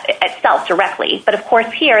itself directly. But of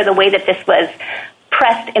course here, the way that this was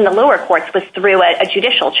pressed in the lower courts was through a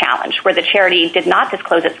judicial challenge where the charity did not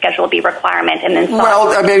disclose its Schedule B requirement and then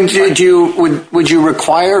would you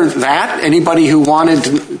require that? Anybody who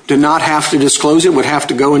wanted to not have to disclose it would have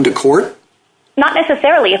to go into court? Not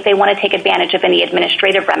necessarily if they want to take advantage of any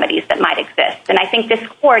administrative remedies that might exist. And I think this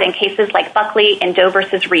court, in cases like Buckley and Doe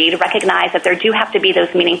versus Reed, recognize that there do have to be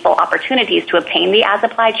those meaningful opportunities to obtain the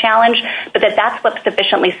as-applied challenge, but that's what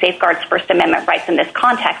sufficiently safeguards First Amendment rights in this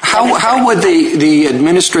context. How would the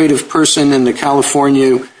administrative person in the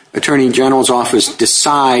California Attorney General's office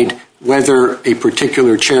decide whether a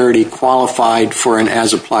particular charity qualified for an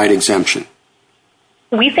as-applied exemption?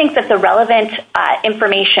 We think that the relevant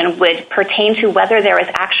information would pertain to whether there is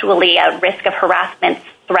actually a risk of harassment,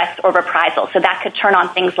 threats, or reprisal. So that could turn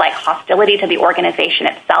on things like hostility to the organization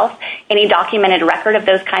itself, any documented record of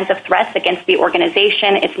those kinds of threats against the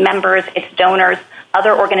organization, its members, its donors,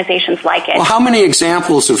 other organizations like it. Well, how many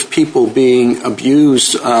examples of people being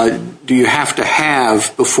abused do you have to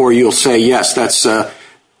have before you'll say, yes,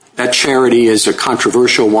 that charity is a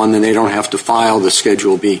controversial one and they don't have to file the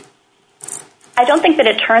Schedule B? I don't think that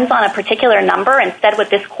it turns on a particular number. Instead, what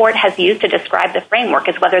this court has used to describe the framework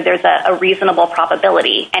is whether there's a reasonable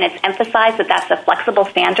probability. And it's emphasized that that's a flexible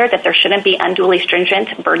standard, that there shouldn't be unduly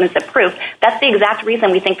stringent burdens of proof. That's the exact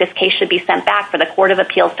reason we think this case should be sent back for the Court of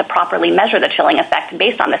Appeals to properly measure the chilling effect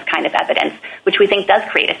based on this kind of evidence, which we think does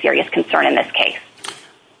create a serious concern in this case.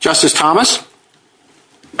 Justice Thomas?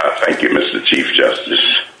 Thank you, Mr. Chief Justice.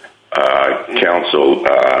 Counsel,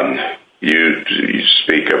 you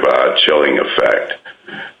speak of a chilling effect.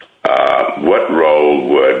 What role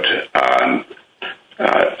would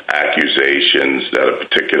accusations that a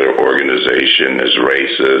particular organization is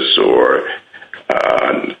racist or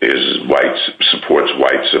supports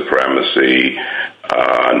white supremacy,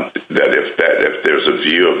 that if there's a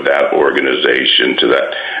view of that organization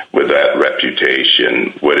with that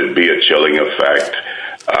reputation, would it be a chilling effect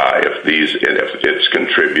if its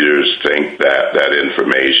contributors think that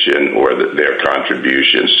information or that their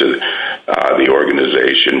contributions to the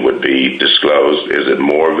organization would be disclosed?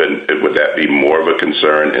 Would that be more of a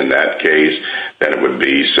concern in that case than it would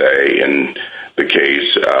be, say, in the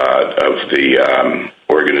case of the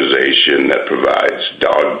organization that provides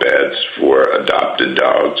dog beds for adopted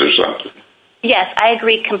dogs or something? Yes, I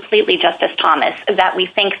agree completely, Justice Thomas, that we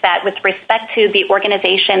think that with respect to the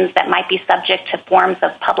organizations that might be subject to forms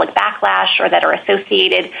of public backlash or that are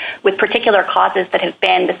associated with particular causes that have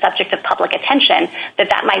been the subject of public attention,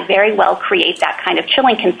 that might very well create that kind of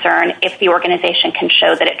chilling concern if the organization can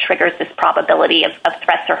show that it triggers this probability of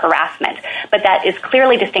threats or harassment. But that is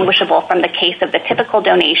clearly distinguishable from the case of the typical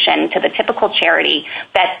donation to the typical charity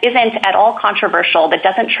that isn't at all controversial, that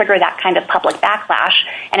doesn't trigger that kind of public backlash.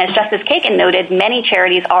 And as Justice Kagan noted, many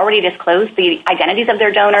charities already disclose the identities of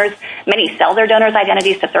their donors. Many sell their donors'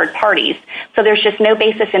 identities to third parties. So there's just no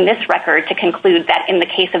basis in this record to conclude that in the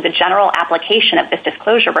case of the general application of this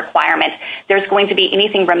disclosure requirement, there's going to be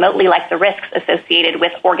anything remotely like the risks associated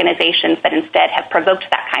with organizations that instead have provoked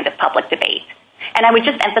that kind of public debate. And I would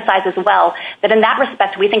just emphasize as well that in that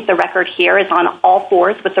respect, we think the record here is on all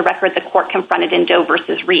fours with the record the court confronted in Doe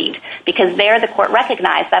versus Reed, because there the court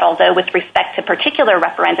recognized that although with respect to particular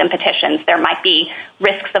referendum petitions, there might be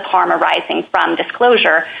risks of harm arising from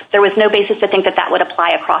disclosure, there was no basis to think that would apply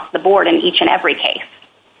across the board in each and every case.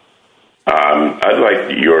 I'd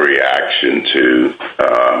like your reaction to,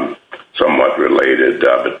 somewhat related,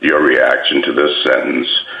 but your reaction to this sentence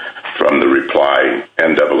from the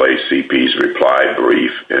NAACP's reply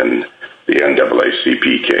brief in the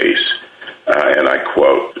NAACP case. And I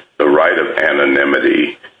quote, "The right of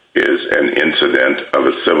anonymity is an incident of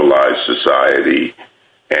a civilized society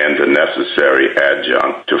and a necessary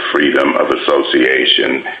adjunct to freedom of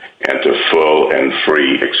association and to full and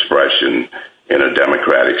free expression in a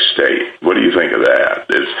democratic state." What do you think of that?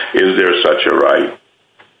 Is there such a right?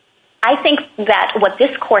 I think that what this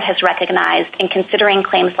court has recognized in considering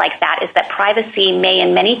claims like that is that privacy may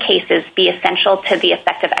in many cases be essential to the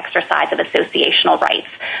effective exercise of associational rights,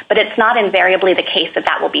 but it's not invariably the case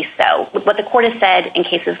that will be so. What the court has said in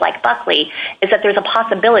cases like Buckley is that there's a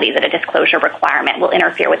possibility that a disclosure requirement will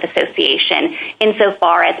interfere with association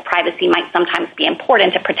insofar as privacy might sometimes be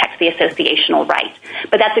important to protect the associational right.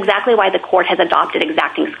 But that's exactly why the court has adopted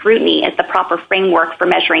exacting scrutiny as the proper framework for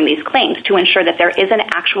measuring these claims, to ensure that there is an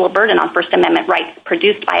actual burden on First Amendment rights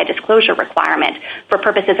produced by a disclosure requirement for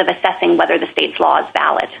purposes of assessing whether the state's law is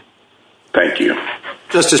valid. Thank you.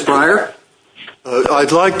 Justice Breyer?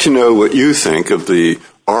 I'd like to know what you think of the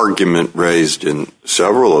argument raised in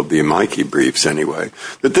several of the amici briefs anyway,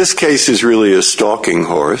 that this case is really a stalking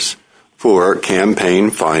horse for campaign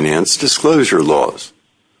finance disclosure laws.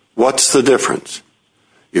 What's the difference?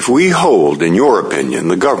 If we hold, in your opinion,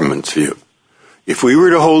 the government's view, if we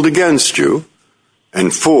were to hold against you,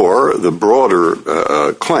 and for the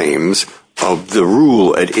broader claims of the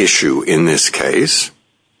rule at issue in this case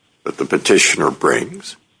that the petitioner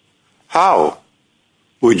brings, how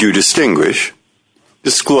would you distinguish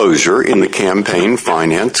disclosure in the campaign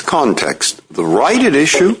finance context? The right at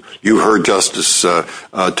issue, you heard Justice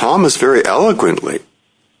Thomas very eloquently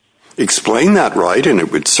explain that right, and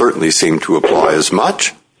it would certainly seem to apply as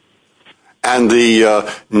much. And the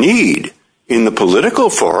need in the political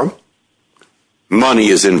forum, money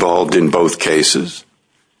is involved in both cases,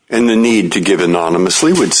 and the need to give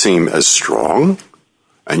anonymously would seem as strong,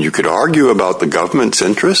 and you could argue about the government's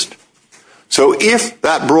interest. So if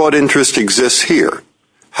that broad interest exists here,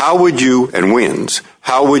 how would you, and wins,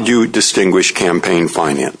 how would you distinguish campaign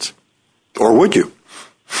finance? Or would you?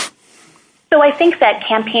 So I think that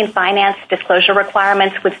campaign finance disclosure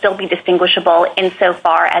requirements would still be distinguishable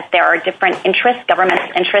insofar as there are different interests, government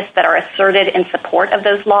interests that are asserted in support of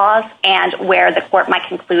those laws, and where the court might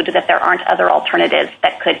conclude that there aren't other alternatives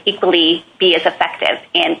that could equally be as effective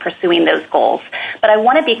in pursuing those goals. But I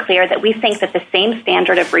want to be clear that we think that the same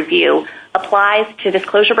standard of review applies to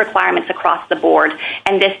disclosure requirements across the board,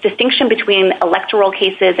 and this distinction between electoral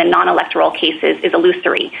cases and non-electoral cases is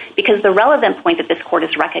illusory, because the relevant point that this court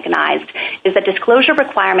has recognized is that disclosure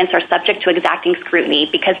requirements are subject to exacting scrutiny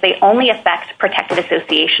because they only affect protected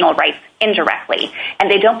associational rights indirectly, and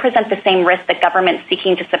they don't present the same risk that governments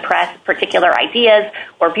seeking to suppress particular ideas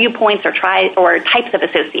or viewpoints or types of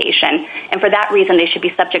association, and for that reason they should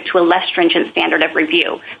be subject to a less stringent standard of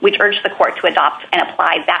review. We'd urge the court to adopt and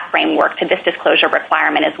apply that framework to this disclosure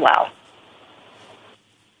requirement as well.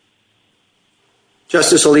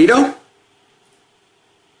 Justice Alito?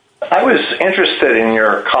 I was interested in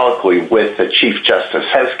your colloquy with the Chief Justice.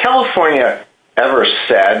 Has California ever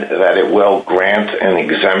said that it will grant an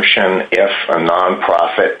exemption if a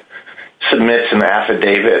nonprofit submits an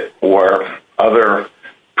affidavit or other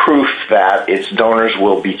proof that its donors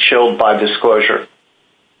will be chilled by disclosure?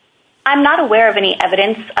 I'm not aware of any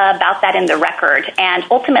evidence about that in the record, and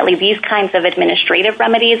ultimately these kinds of administrative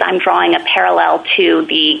remedies, I'm drawing a parallel to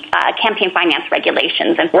the campaign finance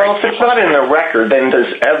regulations. And well, if it's not in the record, then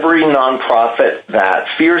does every nonprofit that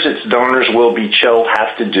fears its donors will be chilled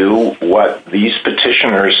have to do what these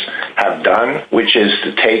petitioners have done, which is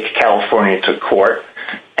to take California to court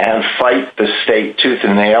and fight the state tooth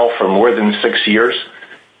and nail for more than 6 years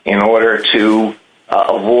in order to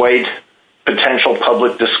avoid potential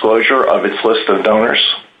public disclosure of its list of donors?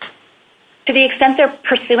 To the extent they're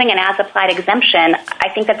pursuing an as-applied exemption, I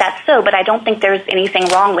think that that's so, but I don't think there's anything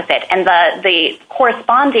wrong with it. And the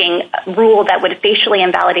corresponding rule that would facially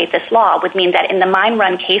invalidate this law would mean that in the mine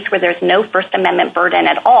run case where there's no First Amendment burden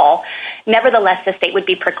at all, nevertheless the state would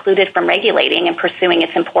be precluded from regulating and pursuing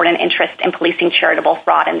its important interest in policing charitable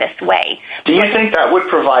fraud in this way. Do you think that would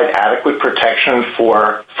provide adequate protection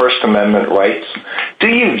for First Amendment rights? Do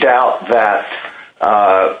you doubt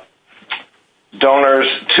that donors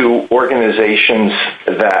to organizations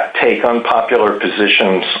that take unpopular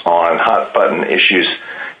positions on hot-button issues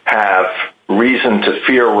have reason to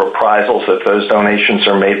fear reprisals if those donations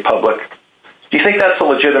are made public? Do you think that's a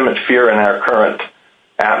legitimate fear in our current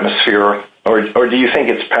atmosphere, or do you think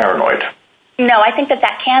it's paranoid? No, I think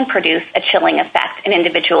that can produce a chilling effect in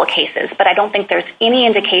individual cases, but I don't think there's any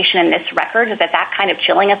indication in this record that kind of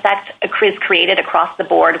chilling effect is created across the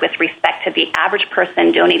board with respect to the average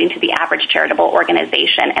person donating to the average charitable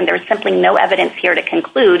organization, and there's simply no evidence here to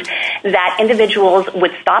conclude that individuals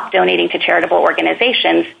would stop donating to charitable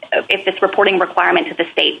organizations if this reporting requirement to the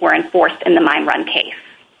state were enforced in the mine run case.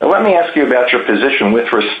 Now, let me ask you about your position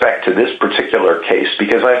with respect to this particular case,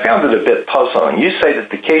 because I found it a bit puzzling. You say that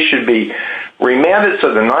the case should be remanded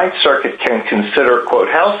so the Ninth Circuit can consider, quote,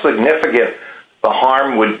 how significant the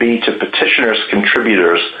harm would be to petitioners'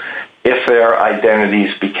 contributors if their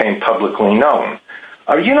identities became publicly known.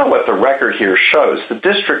 You know what the record here shows. The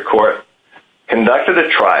district court conducted a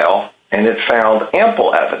trial, and it found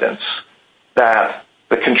ample evidence that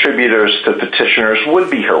the contributors to petitioners would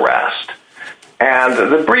be harassed. And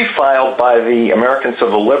the brief filed by the American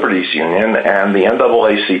Civil Liberties Union and the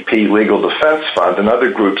NAACP Legal Defense Fund and other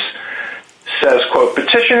groups says, quote,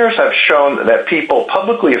 petitioners have shown that people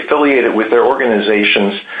publicly affiliated with their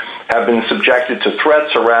organizations have been subjected to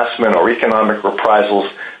threats, harassment, or economic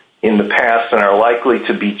reprisals in the past and are likely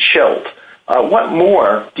to be chilled. What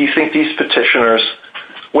more do you think these petitioners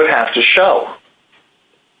would have to show?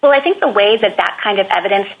 Well, I think the way that kind of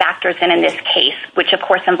evidence factors in this case, which of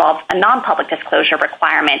course involves a non-public disclosure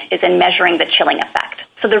requirement, is in measuring the chilling effect.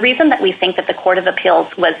 So the reason that we think that the Court of Appeals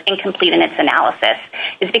was incomplete in its analysis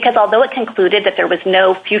is because although it concluded that there was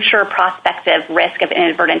no future prospective risk of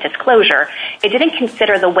inadvertent disclosure, it didn't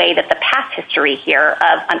consider the way that the past history here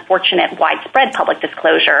of unfortunate widespread public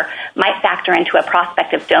disclosure might factor into a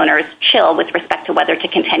prospective donor's chill with respect to whether to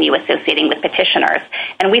continue associating with petitioners.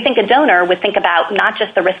 And we think a donor would think about not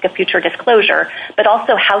just the risk of future disclosure, but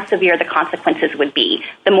also how severe the consequences would be.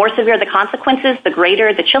 The more severe the consequences, the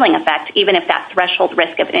greater the chilling effect, even if that threshold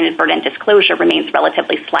risk of inadvertent disclosure remains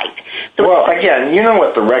relatively slight. So well, again, you know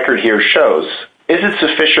what the record here shows. Is it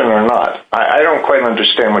sufficient or not? I don't quite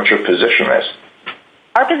understand what your position is.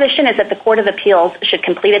 Our position is that the Court of Appeals should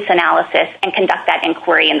complete its analysis and conduct that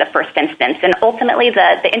inquiry in the first instance. And ultimately,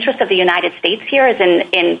 the interest of the United States here is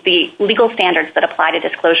in the legal standards that apply to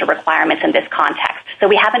disclosure requirements in this context. So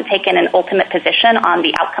we haven't taken an ultimate position on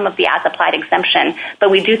the outcome of the as-applied exemption,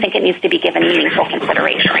 but we do think it needs to be given meaningful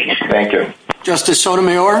consideration. Thank you. Justice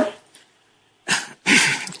Sotomayor?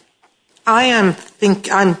 I'm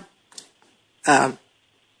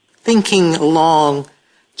thinking along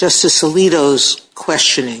Justice Alito's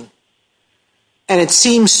questioning, and it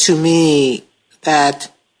seems to me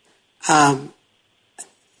that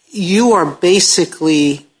you are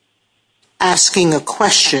basically asking a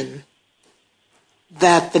question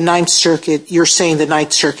that the Ninth Circuit, you're saying the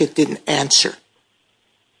Ninth Circuit didn't answer.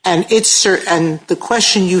 And the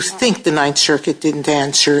question you think the Ninth Circuit didn't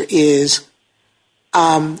answer is,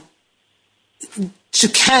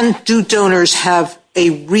 do donors have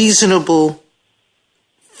a reasonable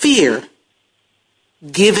fear,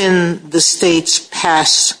 given the state's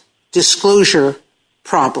past disclosure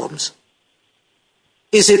problems?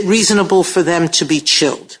 Is it reasonable for them to be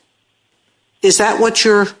chilled? Is that what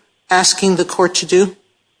you're asking the court to do?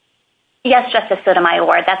 Yes, Justice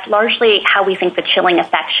Sotomayor. That's largely how we think the chilling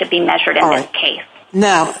effect should be measured in this case.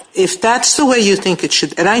 Now, if that's the way you think it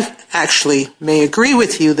should, and I actually may agree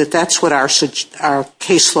with you that that's what our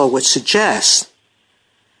case law would suggest,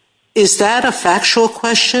 is that a factual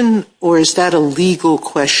question or is that a legal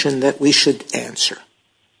question that we should answer?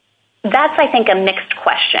 That's, I think, a mixed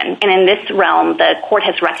question. And in this realm, the court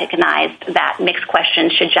has recognized that mixed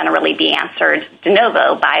questions should generally be answered de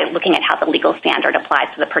novo by looking at how the legal standard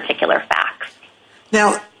applies to the particular facts.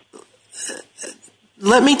 Now,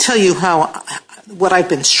 let me tell you what I've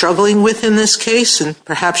been struggling with in this case, and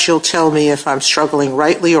perhaps you'll tell me if I'm struggling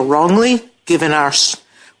rightly or wrongly, given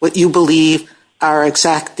what you believe our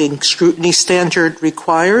exacting scrutiny standard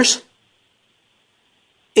requires.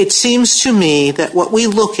 It seems to me that what we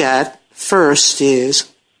look at first is,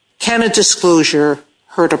 can a disclosure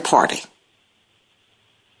hurt a party?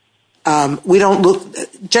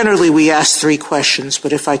 Generally we ask three questions,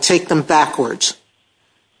 but if I take them backwards,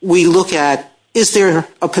 we look at, is there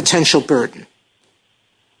a potential burden?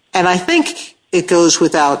 And I think it goes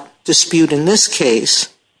without dispute in this case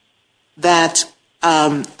that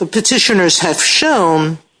the petitioners have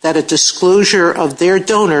shown that a disclosure of their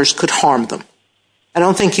donors could harm them. I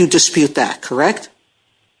don't think you dispute that, correct?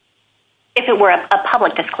 If it were a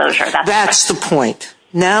public disclosure, that's the point.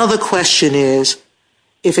 Now the question is,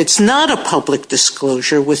 if it's not a public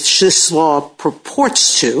disclosure, which this law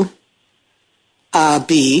purports to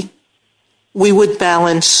be, we would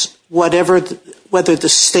balance whether the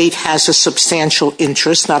state has a substantial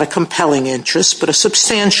interest, not a compelling interest, but a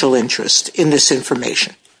substantial interest in this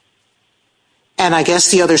information. And I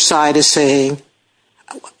guess the other side is saying,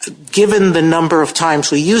 given the number of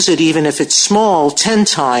times we use it, even if it's small, 10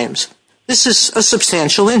 times, this is a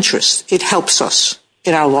substantial interest. It helps us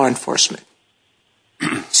in our law enforcement.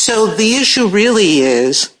 So the issue really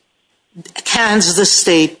is, has the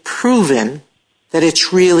state proven that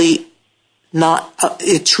it's really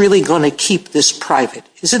going to keep this private?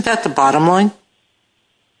 Isn't that the bottom line?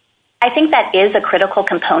 I think that is a critical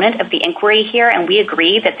component of the inquiry here, and we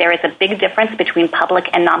agree that there is a big difference between public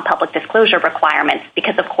and non-public disclosure requirements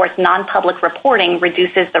because, of course, non-public reporting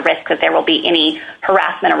reduces the risk that there will be any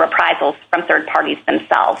harassment or reprisals from third parties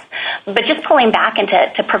themselves. But just pulling back and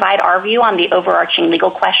to provide our view on the overarching legal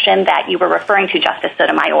question that you were referring to, Justice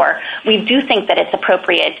Sotomayor, we do think that it's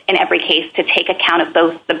appropriate in every case to take account of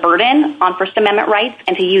both the burden on First Amendment rights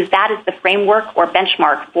and to use that as the framework or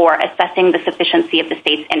benchmark for assessing the sufficiency of the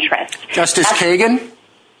state's interest. Justice Kagan?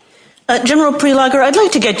 General Prelogar, I'd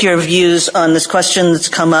like to get your views on this question that's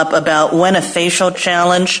come up about when a facial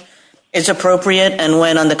challenge is appropriate and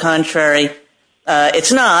when, on the contrary,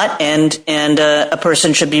 it's not, and a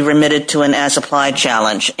person should be remitted to an as-applied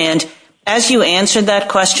challenge. And as you answered that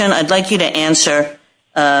question, I'd like you to answer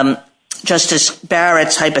Justice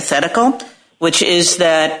Barrett's hypothetical, which is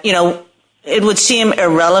that, it would seem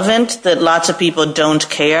irrelevant that lots of people don't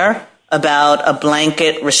care about a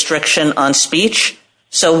blanket restriction on speech.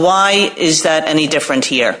 So why is that any different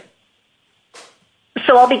here?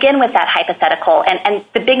 So I'll begin with that hypothetical. And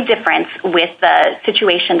the big difference with the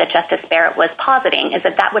situation that Justice Barrett was positing is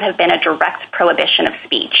that would have been a direct prohibition of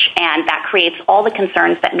speech. And that creates all the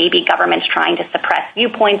concerns that maybe government's trying to suppress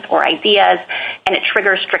viewpoints or ideas, and it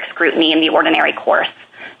triggers strict scrutiny in the ordinary course.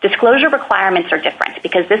 Disclosure requirements are different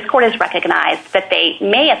because this court has recognized that they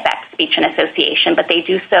may affect speech and association, but they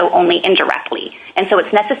do so only indirectly. And so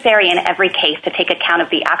it's necessary in every case to take account of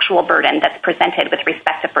the actual burden that's presented with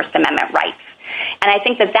respect to First Amendment rights. And I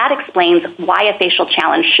think that explains why a facial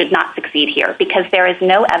challenge should not succeed here, because there is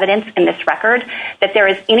no evidence in this record that there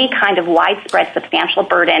is any kind of widespread substantial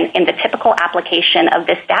burden in the typical application of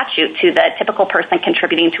this statute to the typical person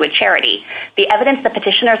contributing to a charity. The evidence the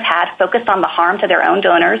petitioners had focused on the harm to their own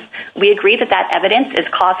donors. We agree that evidence is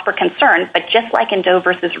cause for concern, but just like in Doe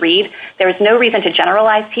versus Reed, there is no reason to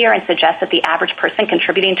generalize here and suggest that the average person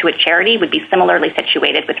contributing to a charity would be similarly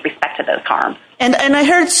situated with respect to those harms. And I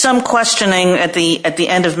heard some questioning at the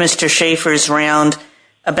end of Mr. Schaefer's round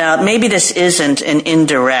about maybe this isn't an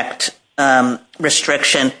indirect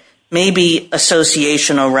restriction. Maybe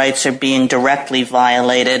associational rights are being directly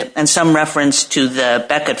violated, and some reference to the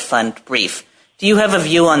Beckett Fund brief. Do you have a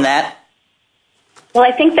view on that? Well,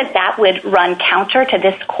 I think that would run counter to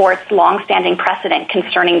this court's longstanding precedent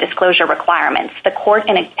concerning disclosure requirements. The court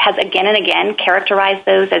has again and again characterized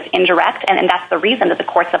those as indirect, and that's the reason that the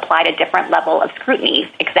court's applied a different level of scrutiny,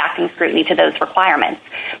 exacting scrutiny to those requirements.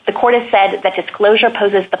 The court has said that disclosure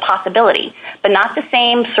poses the possibility, but not the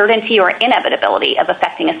same certainty or inevitability of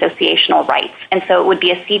affecting associational rights. And so it would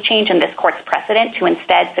be a sea change in this court's precedent to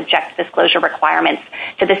instead subject disclosure requirements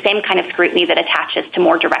to the same kind of scrutiny that attaches to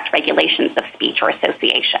more direct regulations of speech or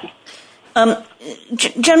association.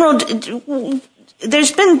 General,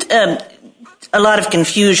 there's been a lot of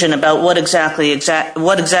confusion about what exactly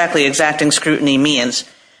exacting scrutiny means.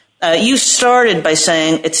 You started by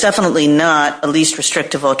saying it's definitely not a least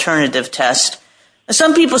restrictive alternative test.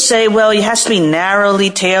 Some people say, well, it has to be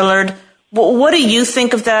narrowly tailored. What do you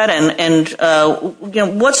think of that, and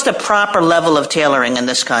what's the proper level of tailoring in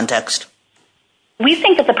this context? We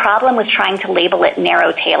think that the problem with trying to label it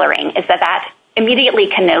narrow tailoring is that immediately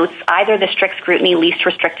connotes either the strict scrutiny least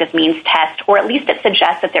restrictive means test, or at least it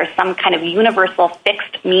suggests that there's some kind of universal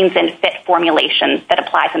fixed means and fit formulation that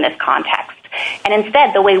applies in this context. And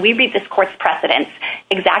instead, the way we read this court's precedents,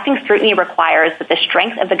 exacting scrutiny requires that the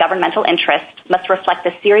strength of the governmental interest must reflect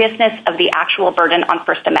the seriousness of the actual burden on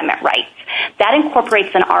First Amendment rights. That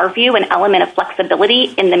incorporates, in our view, an element of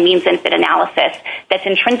flexibility in the means and fit analysis that's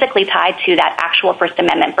intrinsically tied to that actual First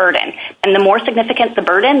Amendment burden. And the more significant the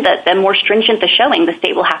burden, the more stringent the showing the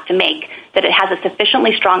state will have to make that it has a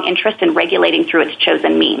sufficiently strong interest in regulating through its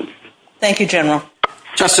chosen means. Thank you, General.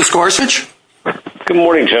 Justice Gorsuch? Good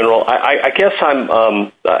morning, General. I guess I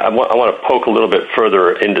want to poke a little bit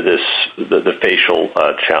further into this, the facial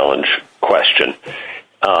challenge question,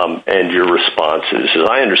 and your responses. As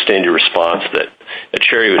I understand your response, that a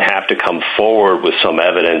charity would have to come forward with some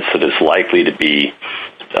evidence that it's likely to be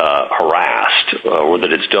harassed, or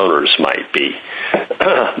that its donors might be.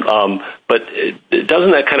 But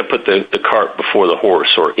doesn't that kind of put the cart before the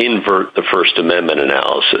horse, or invert the First Amendment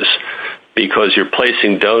analysis? Because you're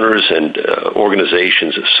placing donors and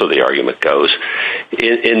organizations, so the argument goes,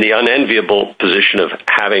 in the unenviable position of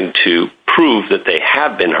having to prove that they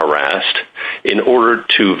have been harassed in order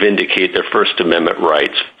to vindicate their First Amendment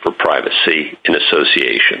rights for privacy in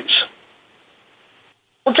associations.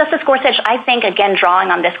 Well, Justice Gorsuch, I think, again,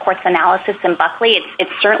 drawing on this court's analysis in Buckley,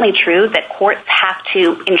 it's certainly true that courts have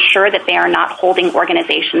to ensure that they are not holding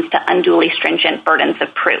organizations to unduly stringent burdens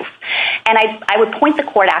of proof. And I would point the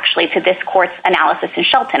court, actually, to this court's analysis in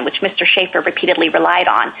Shelton, which Mr. Schaefer repeatedly relied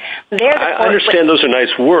on. I understand those are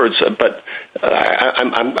nice words, but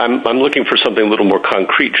I'm looking for something a little more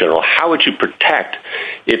concrete, General. How would you protect,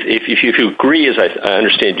 if you agree, as I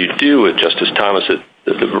understand you do with Justice Thomas, that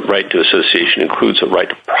the right to association includes a right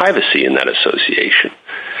to privacy in that association?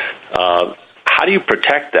 How do you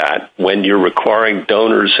protect that when you're requiring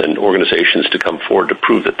donors and organizations to come forward to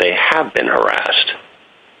prove that they have been harassed?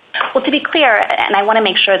 Well, to be clear, and I want to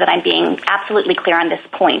make sure that I'm being absolutely clear on this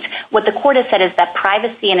point, what the court has said is that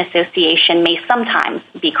privacy in association may sometimes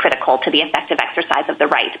be critical to the effective exercise of the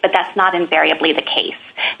right, but that's not invariably the case.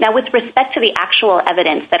 Now, with respect to the actual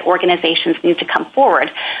evidence that organizations need to come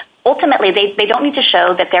forward, ultimately, they don't need to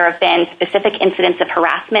show that there have been specific incidents of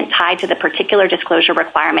harassment tied to the particular disclosure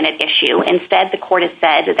requirement at issue. Instead, the court has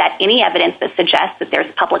said that any evidence that suggests that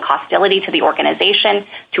there's public hostility to the organization,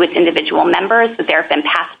 to its individual members, that there have been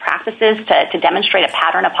past practices to demonstrate a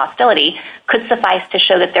pattern of hostility could suffice to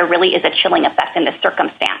show that there really is a chilling effect in this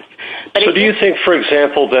circumstance. But so do you think, for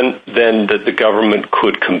example, then that the government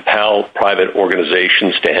could compel private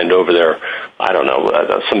organizations to hand over their, I don't know,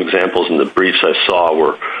 some examples in the briefs I saw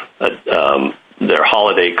were their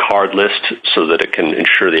holiday card list so that it can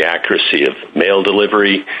ensure the accuracy of mail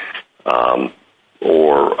delivery,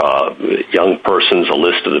 or young persons, a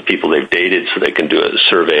list of the people they've dated so they can do a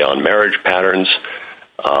survey on marriage patterns?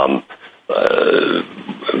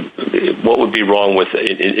 What would be wrong with,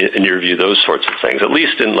 in your view, those sorts of things, at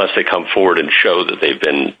least unless they come forward and show that they've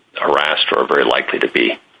been harassed or are very likely to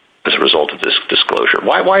be as a result of this disclosure?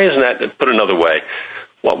 Why isn't that, put another way,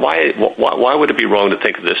 why would it be wrong to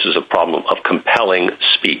think of this as a problem of compelling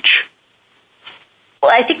speech?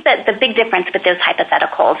 Well, I think that the big difference with those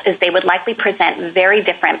hypotheticals is they would likely present very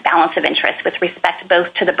different balance of interests with respect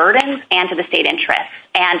both to the burdens and to the state interests.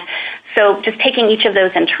 And so just taking each of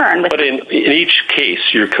those in turn. But in each case,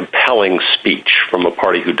 you're compelling speech from a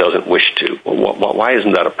party who doesn't wish to. Why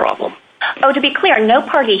isn't that a problem? Oh, to be clear, no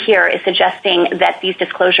party here is suggesting that these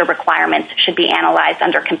disclosure requirements should be analyzed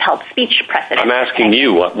under compelled speech precedent. I'm asking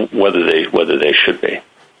you whether they should be.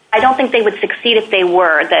 I don't think they would succeed if they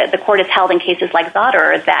were. The court has held in cases like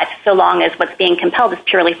Zotter that so long as what's being compelled is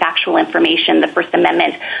purely factual information, the First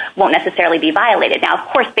Amendment won't necessarily be violated. Now, of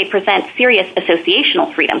course, they present serious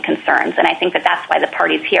associational freedom concerns, and I think that that's why the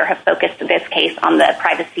parties here have focused this case on the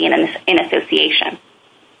privacy in association.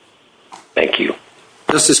 Thank you.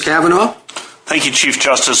 Justice Kavanaugh? Thank you, Chief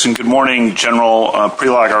Justice, and good morning, General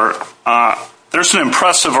Prelager. There's an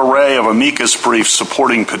impressive array of amicus briefs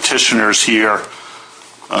supporting petitioners here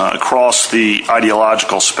across the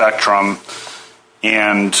ideological spectrum,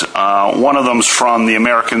 and one of them's from the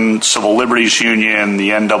American Civil Liberties Union,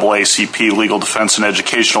 the NAACP Legal Defense and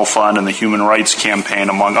Educational Fund, and the Human Rights Campaign,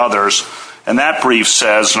 among others. And that brief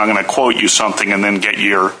says, and I'm going to quote you something and then get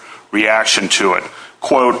your reaction to it,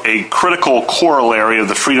 quote, "A critical corollary of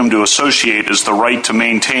the freedom to associate is the right to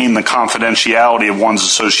maintain the confidentiality of one's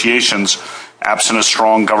associations absent a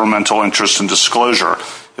strong governmental interest in disclosure.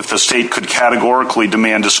 If the state could categorically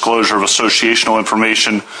demand disclosure of associational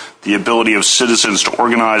information, the ability of citizens to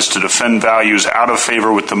organize to defend values out of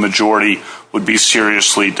favor with the majority would be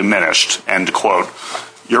seriously diminished," end quote.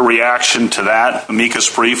 Your reaction to that amicus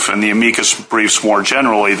brief and the amicus briefs more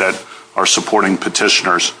generally that are supporting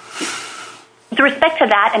petitioners? With respect to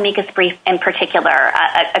that amicus brief in particular,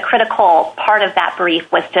 a critical part of that brief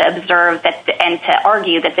was to observe that and to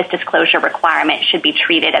argue that this disclosure requirement should be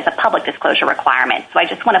treated as a public disclosure requirement. So I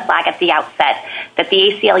just want to flag at the outset that the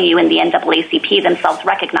ACLU and the NAACP themselves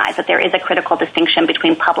recognize that there is a critical distinction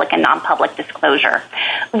between public and non-public disclosure.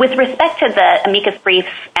 With respect to the amicus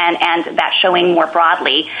briefs and that showing more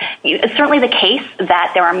broadly, it's certainly the case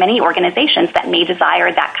that there are many organizations that may desire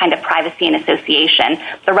that kind of privacy and association.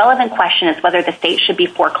 The relevant question is whether the state should be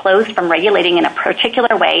foreclosed from regulating in a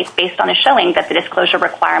particular way based on a showing that the disclosure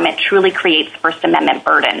requirement truly creates First Amendment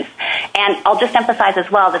burdens. And I'll just emphasize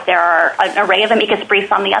as well that there are an array of amicus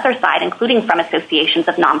briefs on the other side, including from associations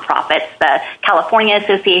of nonprofits, the California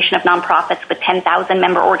Association of Nonprofits with 10,000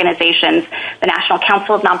 member organizations, the National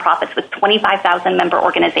Council of Nonprofits with 25,000 member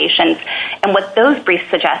organizations. And what those briefs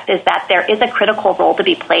suggest is that there is a critical role to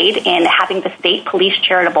be played in having the state police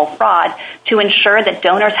charitable fraud to ensure that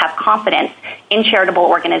donors have confidence in charitable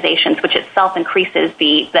organizations, which itself increases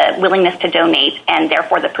the willingness to donate and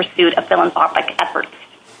therefore the pursuit of philanthropic efforts.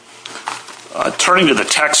 Turning to the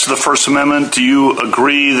text of the First Amendment, do you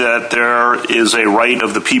agree that there is a right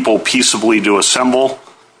of the people peaceably to assemble?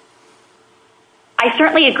 I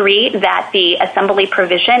certainly agree that the assembly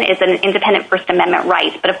provision is an independent First Amendment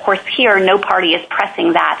right, but of course here no party is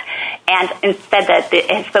pressing that, and instead that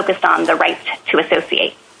it is focused on the right to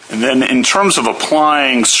associate. And then in terms of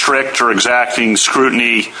applying strict or exacting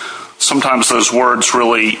scrutiny, sometimes those words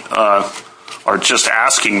really are just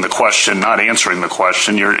asking the question, not answering the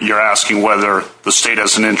question. You're asking whether the state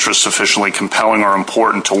has an interest sufficiently compelling or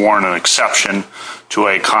important to warrant an exception to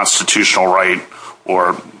a constitutional right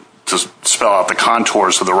or to spell out the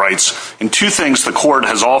contours of the rights. And two things the court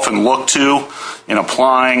has often looked to in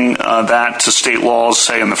applying that to state laws,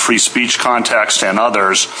 say in the free speech context and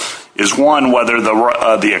others, is one, whether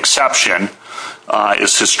the exception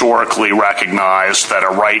is historically recognized, that a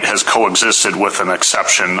right has coexisted with an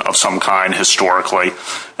exception of some kind historically.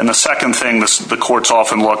 And the second thing the court's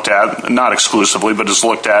often looked at, not exclusively, but has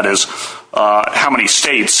looked at is how many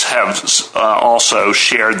states have also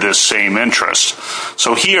shared this same interest.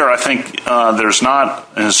 So here I think there's not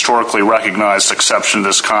a historically recognized exception of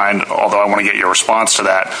this kind, although I want to get your response to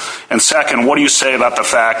that. And second, what do you say about the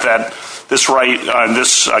fact that this right,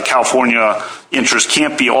 this California interest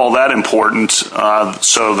can't be all that important,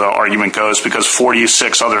 so the argument goes, because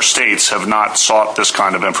 46 other states have not sought this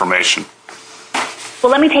kind of information?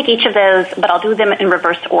 Well, let me take each of those, but I'll do them in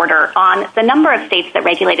reverse order. On the number of states that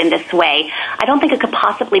regulate in this way, I don't think it could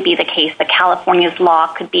possibly be the case that California's law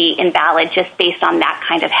could be invalid just based on that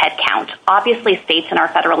kind of head count. Obviously, states in our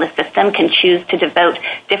federalist system can choose to devote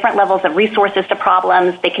different levels of resources to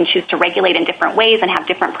problems. They can choose to regulate in different ways and have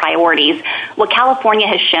different priorities. What California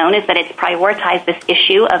has shown is that it's prioritized this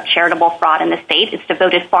issue of charitable fraud in the state. It's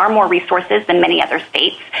devoted far more resources than many other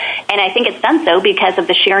states. And I think it's done so because of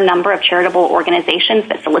the sheer number of charitable organizations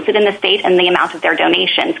that solicit in the state and the amount of their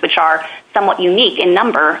donations, which are somewhat unique in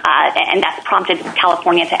number, and that's prompted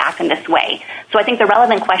California to act in this way. So I think the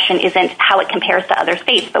relevant question isn't how it compares to other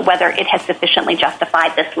states, but whether it has sufficiently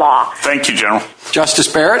justified this law. Thank you, General. Justice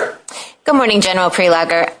Barrett? Good morning, General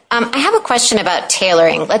Prelager. I have a question about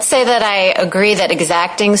tailoring. Let's say that I agree that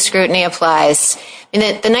exacting scrutiny applies.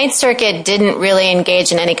 The Ninth Circuit didn't really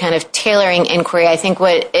engage in any kind of tailoring inquiry. I think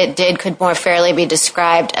what it did could more fairly be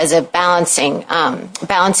described as a balancing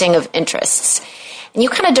of interests. And you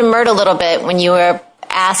kind of demurred a little bit when you were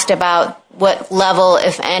asked about what level,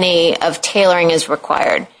 if any, of tailoring is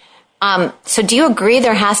required. So do you agree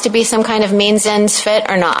there has to be some kind of means ends fit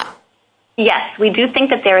or not? Yes, we do think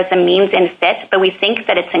that there is a means in fit, but we think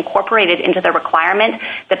that it's incorporated into the requirement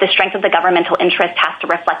that the strength of the governmental interest has to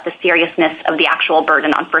reflect the seriousness of the actual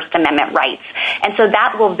burden on First Amendment rights. And so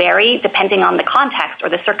that will vary depending on the context or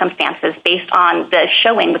the circumstances based on the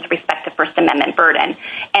showing with respect to First Amendment burden.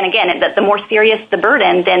 And again, the more serious the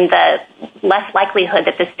burden, then the less likelihood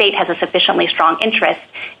that the state has a sufficiently strong interest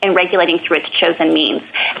in regulating through its chosen means.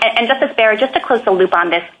 And Justice Barrett, just to close the loop on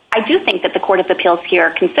this, I do think that the Court of Appeals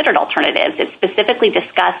here considered alternatives. It specifically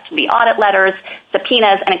discussed the audit letters,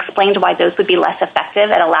 subpoenas, and explained why those would be less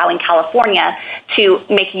effective at allowing California to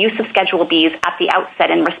make use of Schedule Bs at the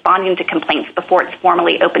outset in responding to complaints before it's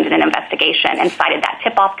formally opened in an investigation, and cited that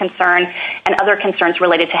tip-off concern and other concerns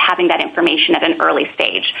related to having that information at an early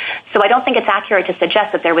stage. So I don't think it's accurate to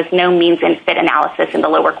suggest that there was no means in fit analysis in the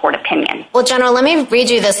lower court opinion. Well, General, let me read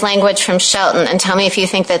you this language from Shelton and tell me if you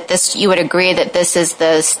think that you would agree that this is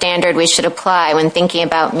the standard we should apply when thinking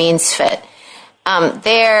about means fit.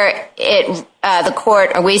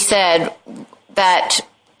 We said that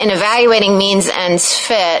in evaluating means ends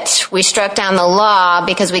fit, we struck down the law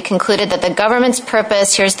because we concluded that the government's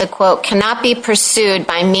purpose, here's the quote, cannot be pursued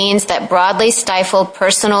by means that broadly stifle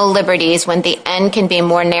personal liberties when the end can be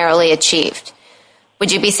more narrowly achieved.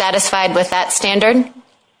 Would you be satisfied with that standard?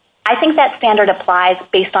 I think that standard applies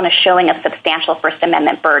based on a showing of substantial First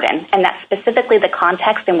Amendment burden, and that's specifically the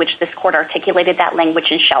context in which this court articulated that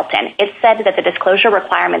language in Shelton. It said that the disclosure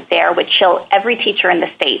requirement there would chill every teacher in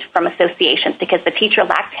the state from associations because the teacher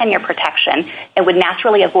lacked tenure protection and would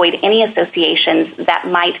naturally avoid any associations that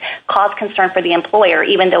might cause concern for the employer,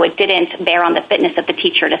 even though it didn't bear on the fitness of the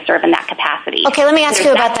teacher to serve in that capacity. Okay, let me ask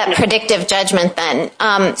you about that predictive judgment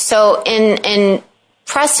then. So in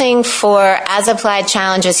pressing for as-applied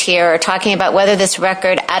challenges here, or talking about whether this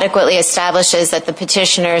record adequately establishes that the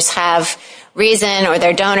petitioners have reason or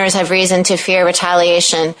their donors have reason to fear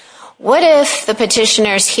retaliation, what if the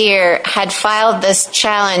petitioners here had filed this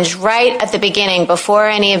challenge right at the beginning, before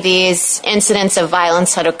any of these incidents of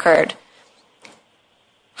violence had occurred?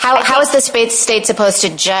 How is the state supposed to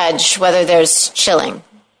judge whether there's chilling?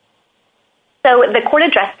 So the court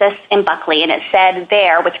addressed this in Buckley, and it said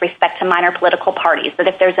there, with respect to minor political parties, that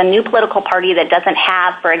if there's a new political party that doesn't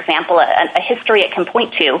have, for example, a history it can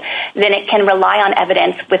point to, then it can rely on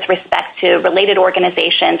evidence with respect to related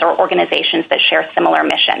organizations or organizations that share similar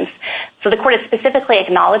missions. So the court has specifically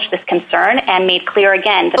acknowledged this concern and made clear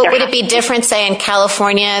again that would it be different, say, in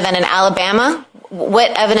California than in Alabama?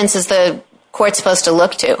 What evidence is the court supposed to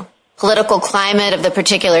look to? Political climate of the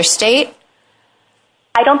particular state?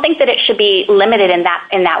 I don't think that it should be limited in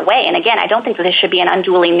that way. And again, I don't think that this should be an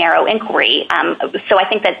unduly narrow inquiry. So I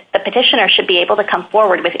think that the petitioner should be able to come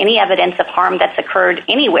forward with any evidence of harm that's occurred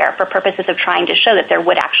anywhere for purposes of trying to show that there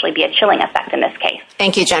would actually be a chilling effect in this case.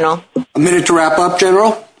 Thank you, General. A minute to wrap up,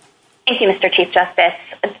 General. Thank you, Mr. Chief Justice.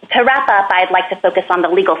 To wrap up, I'd like to focus on the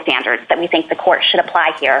legal standards that we think the court should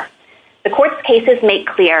apply here. The court's cases make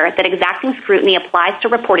clear that exacting scrutiny applies to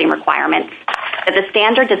reporting requirements, that the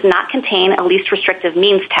standard does not contain a least restrictive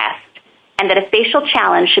means test, and that a facial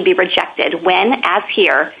challenge should be rejected when, as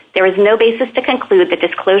here, there is no basis to conclude that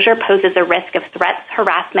disclosure poses a risk of threats,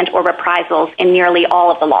 harassment, or reprisals in nearly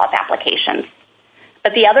all of the law's applications.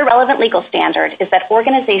 But the other relevant legal standard is that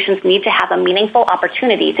organizations need to have a meaningful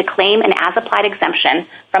opportunity to claim an as-applied exemption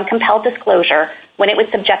from compelled disclosure when it would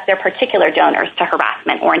subject their particular donors to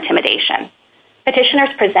harassment or intimidation. Petitioners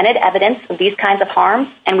presented evidence of these kinds of harms,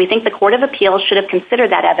 and we think the Court of Appeals should have considered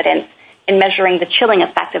that evidence in measuring the chilling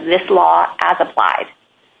effect of this law as applied.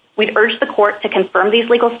 We'd urge the court to confirm these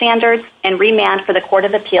legal standards and remand for the Court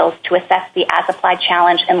of Appeals to assess the as-applied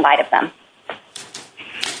challenge in light of them.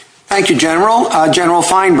 Thank you, General. General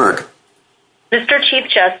Feinberg. Mr. Chief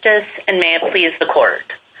Justice, and may it please the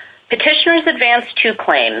court. Petitioners advanced two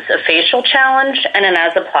claims, a facial challenge and an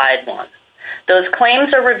as-applied one. Those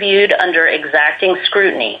claims are reviewed under exacting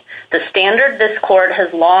scrutiny, the standard this court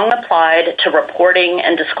has long applied to reporting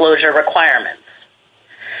and disclosure requirements.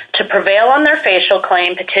 To prevail on their facial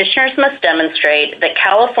claim, petitioners must demonstrate that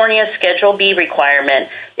California's Schedule B requirement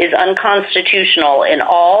is unconstitutional in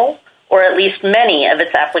all or at least many of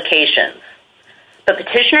its applications. But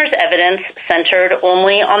petitioners' evidence centered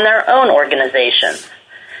only on their own organizations.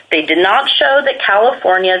 They did not show that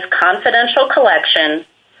California's confidential collection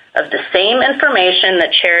of the same information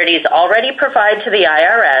that charities already provide to the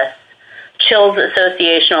IRS chills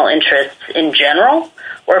associational interests in general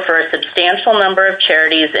or for a substantial number of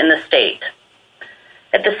charities in the state.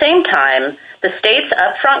 At the same time, the state's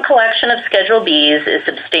upfront collection of Schedule Bs is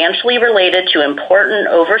substantially related to important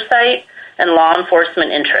oversight and law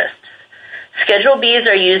enforcement interests. Schedule Bs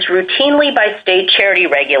are used routinely by state charity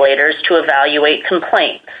regulators to evaluate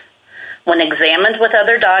complaints. When examined with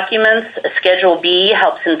other documents, a Schedule B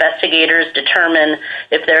helps investigators determine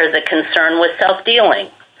if there is a concern with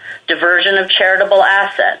self-dealing, diversion of charitable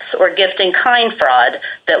assets, or gift-in-kind fraud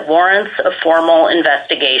that warrants a formal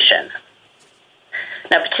investigation.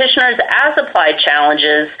 Now, petitioners' as-applied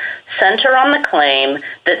challenges center on the claim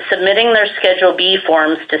that submitting their Schedule B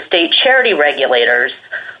forms to state charity regulators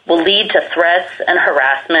will lead to threats and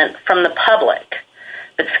harassment from the public.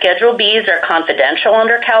 But Schedule Bs are confidential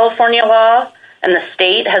under California law, and the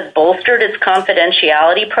state has bolstered its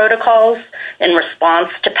confidentiality protocols in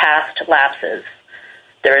response to past lapses.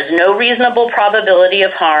 There is no reasonable probability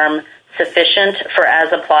of harm sufficient for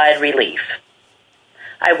as-applied relief.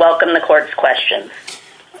 I welcome the court's questions.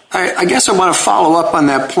 I guess I want to follow up on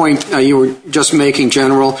that point you were just making,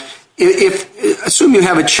 General. Assume you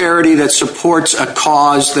have a charity that supports a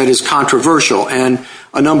cause that is controversial, and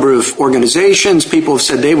a number of organizations, people have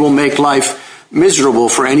said they will make life miserable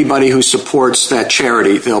for anybody who supports that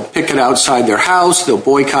charity. They'll pick it outside their house. They'll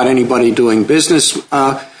boycott anybody doing business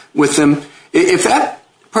with them. If that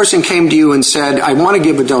person came to you and said, I want to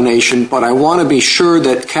give a donation, but I want to be sure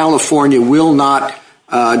that California will not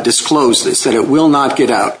disclose this, that it will not get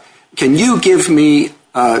out, can you give me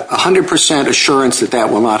 100% assurance that that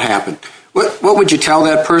will not happen? What would you tell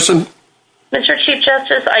that person? Mr. Chief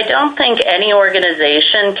Justice, I don't think any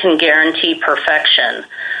organization can guarantee perfection.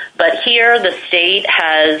 But here, the state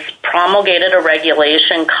has promulgated a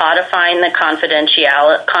regulation codifying the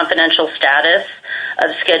confidential status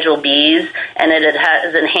of Schedule Bs, and it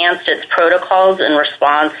has enhanced its protocols in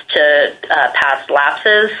response to past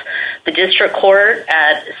lapses. The district court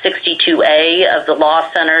at 62A of the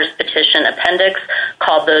Law Center's petition appendix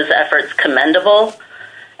called those efforts commendable.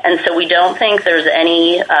 And so we don't think there's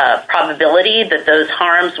any probability that those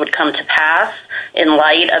harms would come to pass in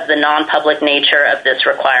light of the non-public nature of this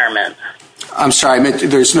requirement. I'm sorry,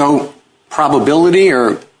 there's no probability,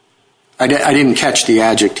 or I didn't catch the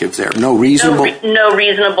adjective there. No reasonable? No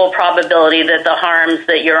reasonable probability that the harms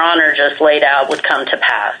that Your Honor just laid out would come to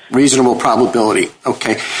pass. Reasonable probability.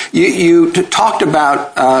 Okay. You talked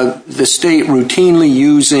about the state routinely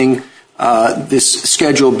using this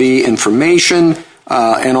Schedule B information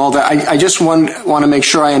and all that. I just want to make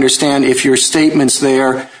sure I understand if your statements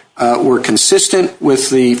there were consistent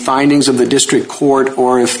with the findings of the district court,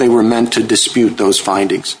 or if they were meant to dispute those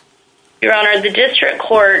findings. Your Honor, the district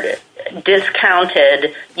court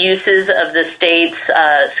discounted uses of the state's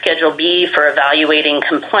Schedule B for evaluating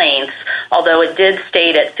complaints, although it did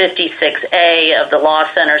state at 56A of the Law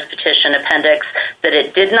Center's petition appendix that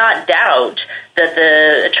it did not doubt that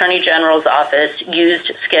the Attorney General's office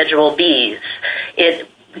used Schedule Bs. It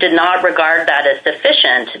did not regard that as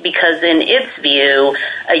sufficient because in its view,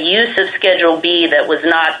 a use of Schedule B that was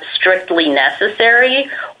not strictly necessary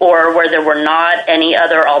or where there were not any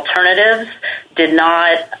other alternatives did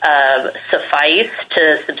not suffice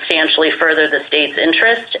to substantially further the state's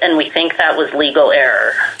interest, and we think that was legal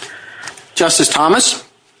error. Justice Thomas?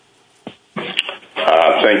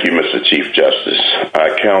 Thank you, Mr. Chief Justice.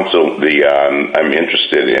 Counsel, I'm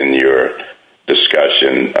interested in your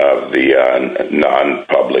discussion of the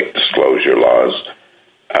non-public disclosure laws.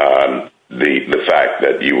 The fact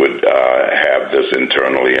that you would have this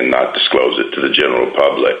internally and not disclose it to the general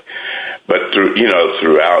public. But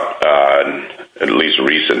throughout at least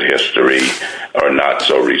recent history, or not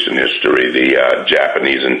so recent history, the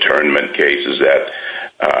Japanese internment cases that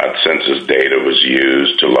census data was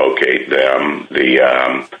used to locate them,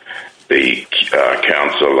 the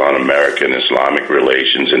Council on American Islamic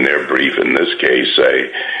Relations, in their brief in this case,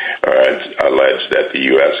 allege that the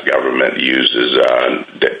U.S. government uses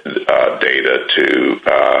data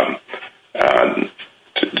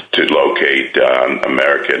to locate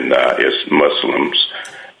American Muslims.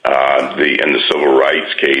 In the civil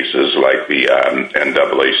rights cases, like the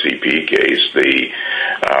NAACP case, the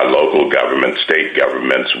local government, state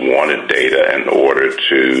governments wanted data in order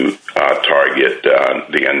to target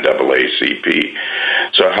the NAACP.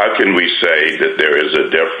 So how can we say that there is a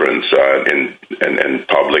difference in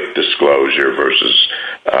public disclosure versus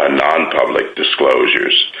non-public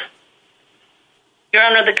disclosures? Your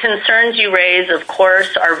Honor, the concerns you raise, of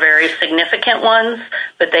course, are very significant ones,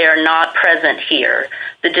 but they are not present here.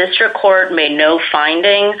 The district court made no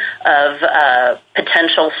finding of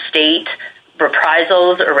potential state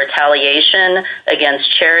reprisals or retaliation against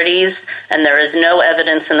charities, and there is no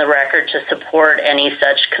evidence in the record to support any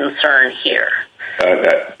such concern here.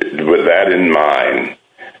 With that in mind,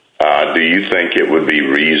 do you think it would be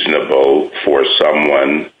reasonable for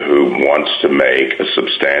someone who wants to make a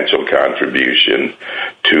substantial contribution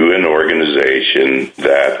to an organization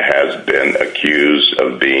that has been accused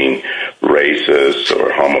of being racist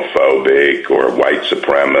or homophobic or white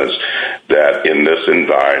supremacist, that in this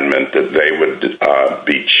environment that they would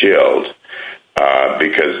be chilled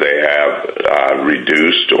because they have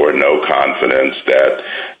reduced or no confidence that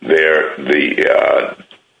their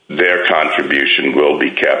contribution will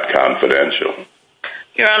be kept confidential?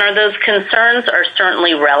 Your Honor, those concerns are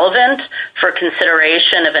certainly relevant for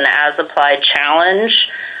consideration of an as-applied challenge.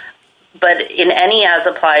 But in any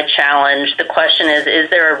as-applied challenge, the question is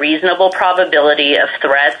there a reasonable probability of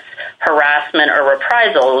threats, harassment, or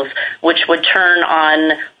reprisals, which would turn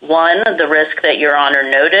on, one, the risk that Your Honor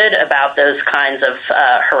noted about those kinds of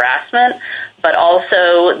harassment, but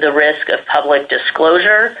also the risk of public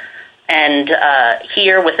disclosure. And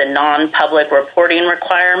here, with a non-public reporting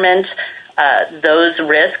requirement, those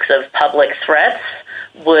risks of public threats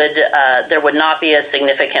there would not be a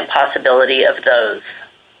significant possibility of those.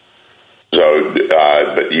 So,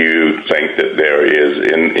 but you think that there is,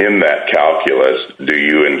 in that calculus, do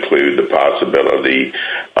you include the possibility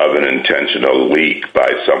of an intentional leak by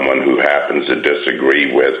someone who happens to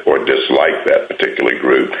disagree with or dislike that particular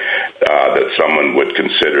group, that someone would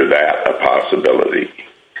consider that a possibility?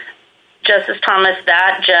 Justice Thomas,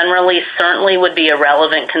 that generally certainly would be a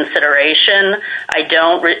relevant consideration.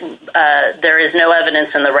 There is no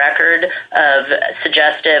evidence in the record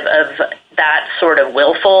suggestive of that sort of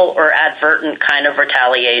willful or advertent kind of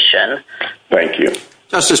retaliation. Thank you.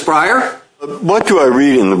 Justice Breyer? What do I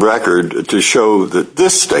read in the record to show that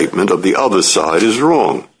this statement of the other side is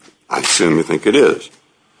wrong? I assume you think it is.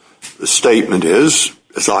 The statement is,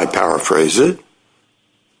 as I paraphrase it,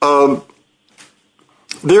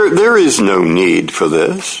 there is no need for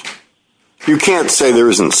this. You can't say there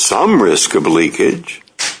isn't some risk of leakage.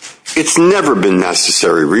 It's never been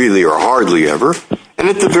necessary, really, or hardly ever. And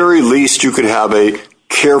at the very least, you could have a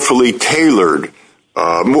carefully tailored,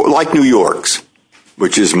 more like New York's,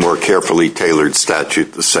 which is more carefully tailored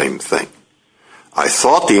statute, the same thing. I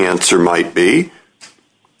thought the answer might be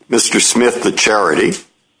Mr. Smith, the charity,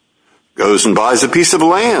 goes and buys a piece of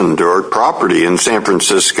land or property in San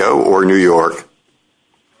Francisco or New York.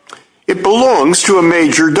 It belongs to a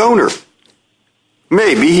major donor.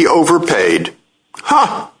 Maybe he overpaid.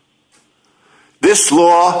 This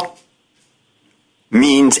law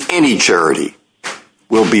means any charity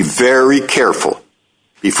will be very careful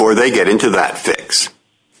before they get into that fix.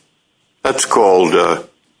 That's called,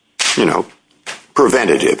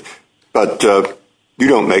 preventative. But you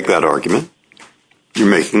don't make that argument. You're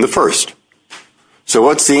making the first. So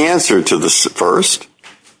what's the answer to the first?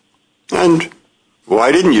 And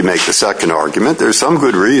why didn't you make the second argument? There's some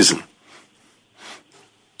good reason.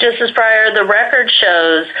 Justice Breyer, the record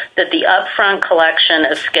shows that the upfront collection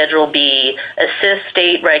of Schedule B assists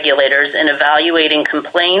state regulators in evaluating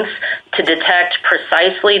complaints to detect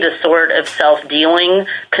precisely the sort of self-dealing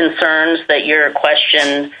concerns that your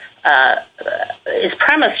question is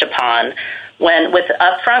premised upon. When, with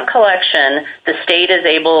upfront collection, the state is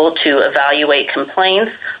able to evaluate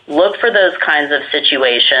complaints, look for those kinds of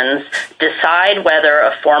situations, decide whether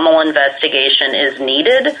a formal investigation is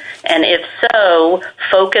needed, and if so,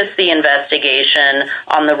 focus the investigation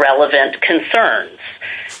on the relevant concerns.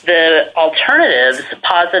 The alternatives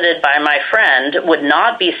posited by my friend would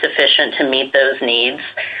not be sufficient to meet those needs.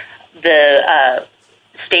 The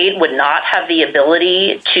state would not have the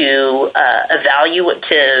ability to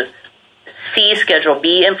see Schedule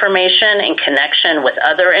B information in connection with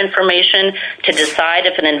other information to decide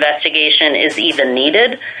if an investigation is even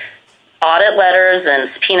needed. Audit letters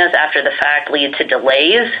and subpoenas after the fact lead to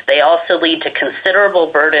delays. They also lead to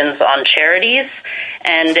considerable burdens on charities.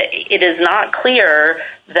 And it is not clear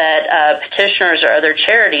that petitioners or other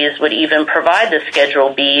charities would even provide the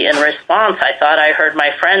Schedule B in response. I thought I heard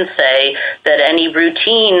my friend say that any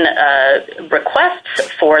routine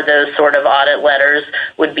requests for those sort of audit letters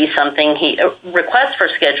would be something requests for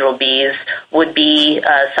Schedule Bs would be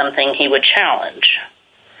something he would challenge.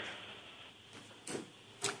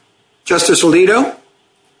 Justice Alito?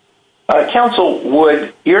 Counsel,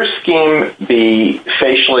 would your scheme be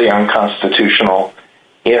facially unconstitutional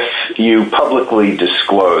if you publicly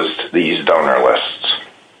disclosed these donor lists?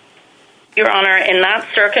 Your Honor, in that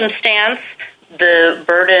circumstance, the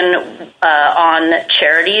burden on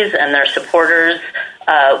charities and their supporters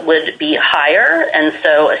would be higher, and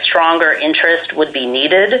so a stronger interest would be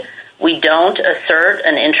needed. We don't assert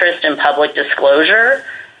an interest in public disclosure.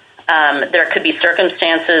 There could be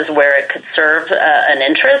circumstances where it could serve an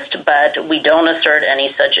interest, but we don't assert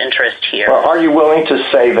any such interest here. Well, are you willing to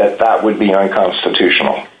say that that would be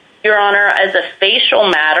unconstitutional? Your Honor, as a facial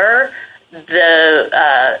matter,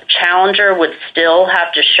 the challenger would still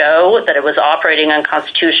have to show that it was operating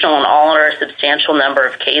unconstitutional in all or a substantial number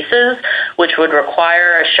of cases, which would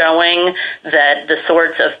require a showing that the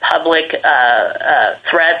sorts of public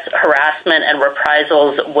threats, harassment, and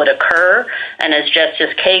reprisals would occur. And as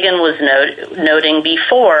Justice Kagan was noting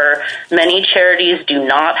before, many charities do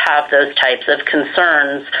not have those types of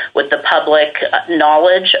concerns with the public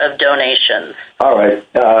knowledge of donations. All right.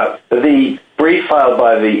 The brief filed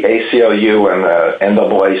by the ACLU and the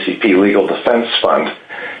NAACP Legal Defense Fund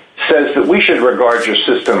says that we should regard your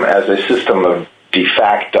system as a system of de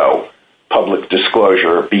facto public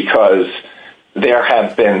disclosure because there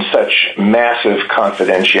have been such massive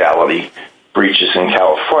confidentiality breaches in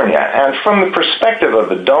California. And from the perspective of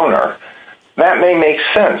the donor, that may make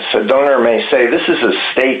sense. A donor may say, this is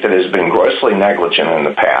a state that has been grossly negligent in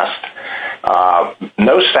the past.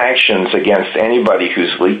 No sanctions against anybody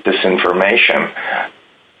who's leaked this information.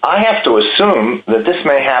 I have to assume that this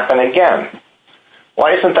may happen again.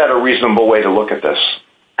 Why isn't that a reasonable way to look at this?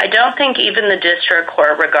 I don't think even the district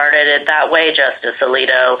court regarded it that way, Justice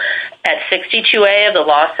Alito. At 62A of the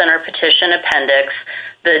Law Center Petition Appendix,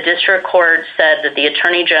 the district court said that the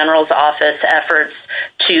Attorney General's office efforts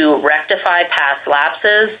to rectify past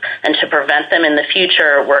lapses and to prevent them in the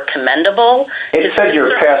future were commendable. It said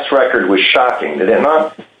your past record was shocking, did it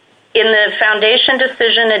not? In the foundation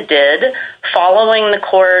decision, it did. Following the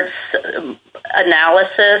court's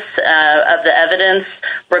analysis of the evidence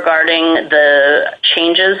regarding the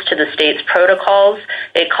changes to the state's protocols,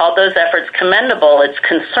 it called those efforts commendable. Its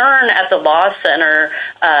concern at the Law Center,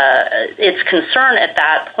 its concern at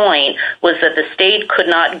that point was that the state could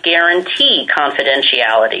not guarantee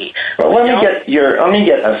confidentiality. Well, let me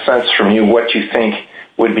get a sense from you what you think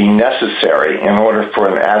would be necessary in order for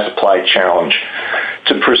an as-applied challenge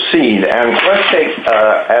to proceed. And let's take,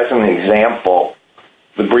 as an example,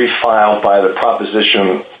 the brief filed by the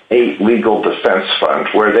Proposition 8 Legal Defense Fund,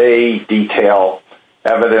 where they detail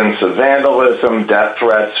evidence of vandalism, death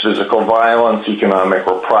threats, physical violence, economic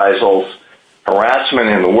reprisals, harassment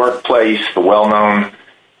in the workplace, the well-known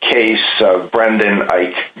case of Brendan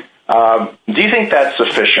Ike. Do you think that's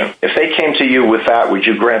sufficient? If they came to you with that, would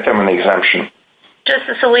you grant them an exemption?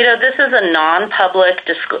 Justice Alito, this is a non-public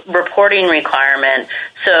reporting requirement,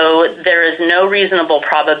 so there is no reasonable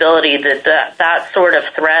probability that that sort of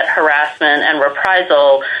threat, harassment, and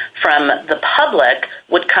reprisal from the public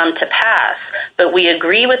would come to pass. But we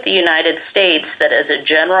agree with the United States that as a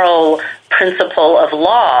general principle of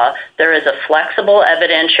law, there is a flexible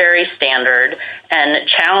evidentiary standard, and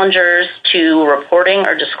challengers to reporting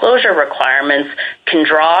or disclosure requirements can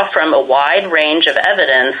draw from a wide range of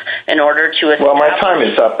evidence in order to establish... Well, my time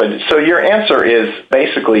is up, so your answer is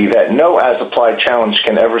basically that no as-applied challenge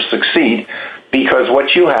can ever succeed because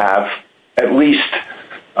what you have, at least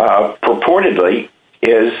purportedly,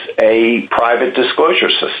 is a private disclosure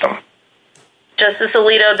system. Justice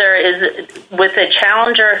Alito, there is, with a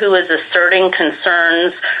challenger who is asserting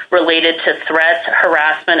concerns related to threats,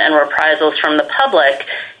 harassment, and reprisals from the public,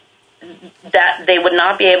 that they would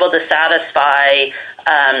not be able to satisfy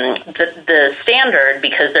the standard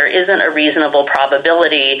because there isn't a reasonable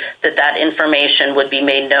probability that that information would be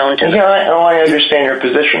made known to them. Yeah, I understand your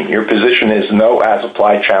position. Your position is no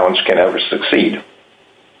as-applied challenge can ever succeed.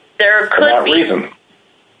 There could be... For that reason.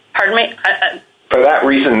 Pardon me? For that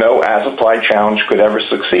reason, no as-applied challenge could ever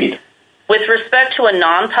succeed. With respect to a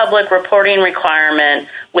non-public reporting requirement,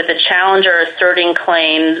 with a challenger asserting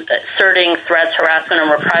claims, asserting threats, harassment,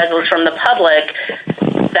 and reprisals from the public,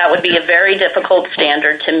 that would be a very difficult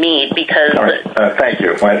standard to meet because... All right. Thank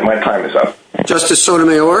you. My time is up. Justice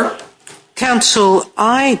Sotomayor? Counsel,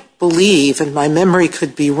 I believe, and my memory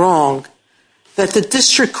could be wrong, that the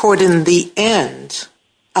district court in the end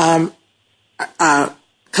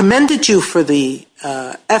commended you for the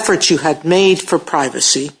efforts you had made for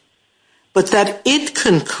privacy, but that it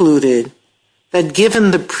concluded that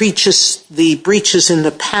given the breaches in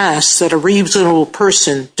the past, that a reasonable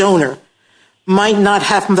person, donor, might not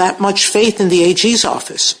have that much faith in the AG's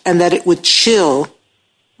office and that it would chill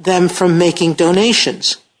them from making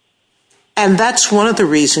donations. And that's one of the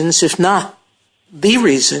reasons, if not the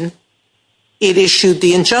reason, it issued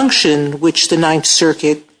the injunction which the Ninth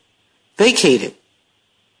Circuit vacated.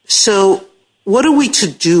 So what are we to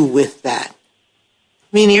do with that?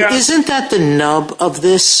 Meaning, isn't that the nub of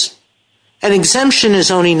this? An exemption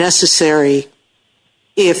is only necessary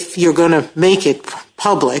if you're going to make it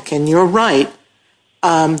public, and you're right.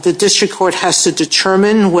 The district court has to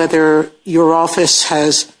determine whether your office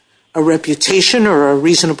has a reputation or a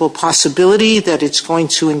reasonable possibility that it's going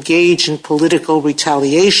to engage in political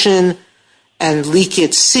retaliation and leak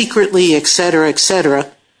it secretly, et cetera, et cetera.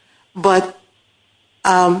 But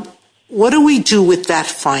what do we do with that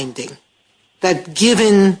finding? That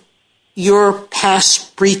given your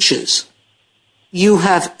past breaches, you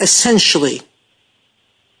have essentially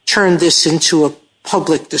turned this into a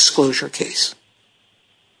public disclosure case?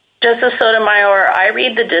 Justice Sotomayor, I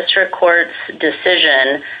read the district court's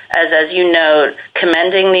decision as you note,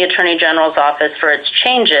 commending the Attorney General's office for its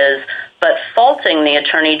changes, but faulting the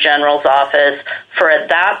Attorney General's office for, at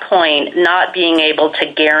that point, not being able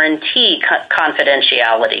to guarantee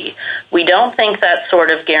confidentiality. We don't think that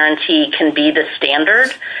sort of guarantee can be the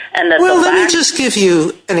standard. And that let me just give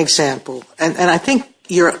you an example. And I think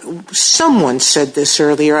someone said this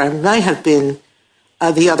earlier. I might have been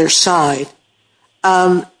the other side.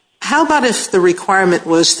 How about if the requirement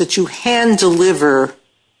was that you hand deliver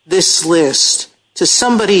this list to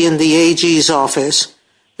somebody in the AG's office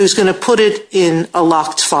who's going to put it in a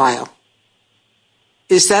locked file?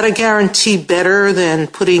 Is that a guarantee better than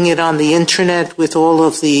putting it on the internet with all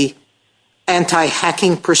of the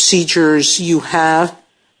anti-hacking procedures you have?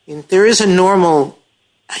 There is a normal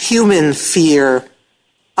human fear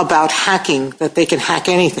about hacking, that they can hack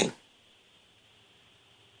anything.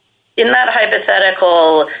 In that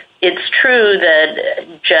hypothetical, it's true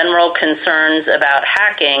that general concerns about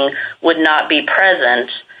hacking would not be present.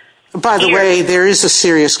 By the way, there is a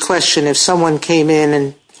serious question. If someone came in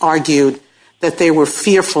and argued that they were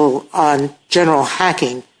fearful on general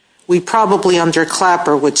hacking, we probably under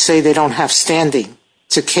Clapper would say they don't have standing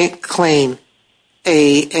to claim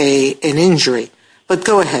an injury. But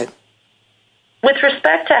go ahead. With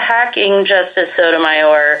respect to hacking, Justice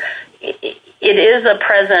Sotomayor, it is a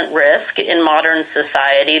present risk in modern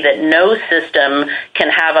society that no system can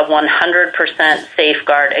have a 100%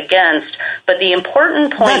 safeguard against. But the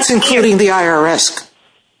important point... That's including the IRS,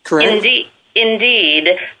 correct?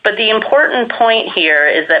 Indeed. But the important point here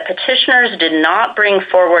is that petitioners did not bring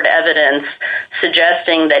forward evidence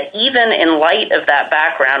suggesting that even in light of that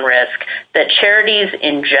background risk, that charities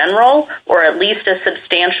in general, or at least a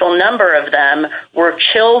substantial number of them, were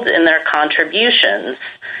chilled in their contributions.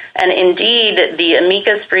 And indeed, the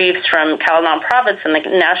amicus briefs from Cal Nonprofits and the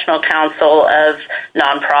National Council of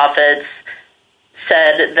Nonprofits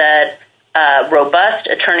said that robust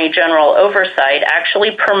Attorney General oversight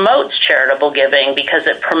actually promotes charitable giving because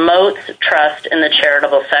it promotes trust in the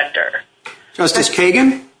charitable sector. Justice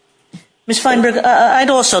Kagan? Ms. Feinberg, I'd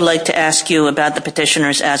also like to ask you about the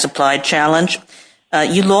petitioner's as-applied challenge.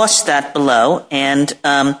 You lost that below, and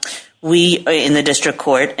we in the district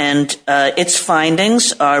court, and its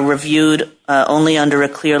findings are reviewed only under a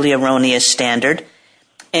clearly erroneous standard.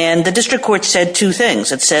 And the district court said two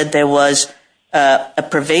things. It said there was a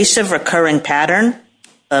pervasive recurring pattern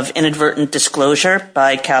of inadvertent disclosure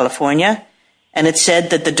by California, and it said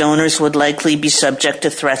that the donors would likely be subject to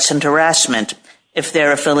threats and harassment if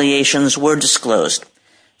their affiliations were disclosed.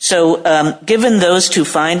 So given those two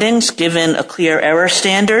findings, given a clear error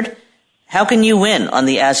standard, how can you win on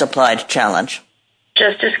the as-applied challenge?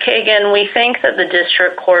 Justice Kagan, we think that the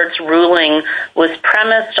district court's ruling was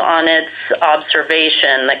premised on its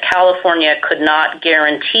observation that California could not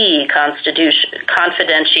guarantee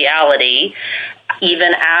confidentiality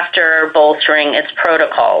even after bolstering its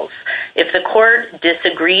protocols. If the court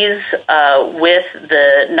disagrees with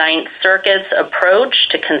the Ninth Circuit's approach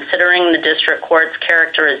to considering the district court's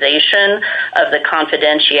characterization of the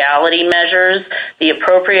confidentiality measures, the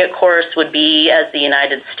appropriate course would be, as the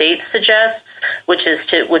United States suggests,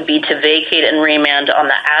 would be to vacate and remand on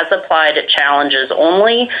the as-applied challenges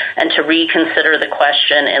only, and to reconsider the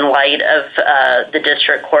question in light of the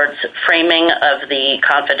district court's framing of the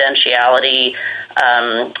confidentiality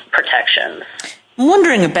protections. I'm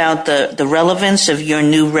wondering about the relevance of your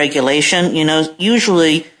new regulation. You know,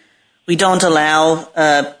 usually we don't allow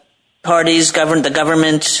parties, the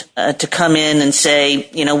government, to come in and say,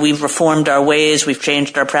 you know, we've reformed our ways, we've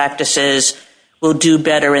changed our practices, we'll do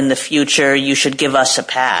better in the future, you should give us a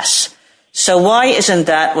pass. So why isn't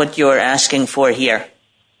that what you're asking for here?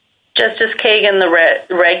 Justice Kagan, the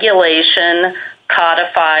regulation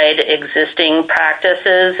codified existing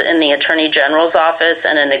practices in the Attorney General's office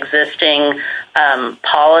and an existing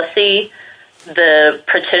policy. The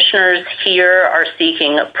petitioners here are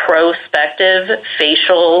seeking prospective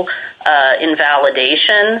facial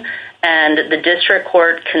invalidation, and the district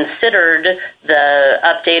court considered the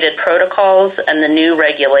updated protocols and the new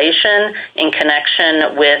regulation in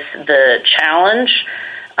connection with the challenge.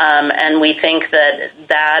 and we think that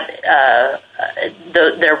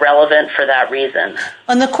they're relevant for that reason.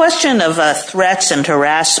 On the question of threats and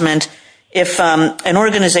harassment, if an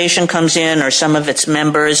organization comes in or some of its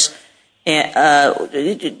members and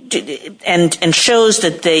shows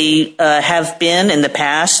that they have been in the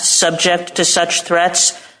past subject to such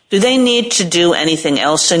threats, do they need to do anything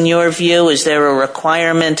else in your view? Is there a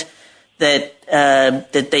requirement that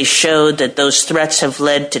they show that those threats have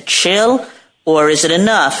led to chill, or is it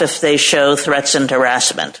enough if they show threats and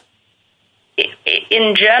harassment?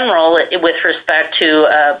 In general, with respect to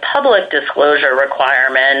a public disclosure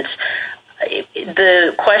requirement,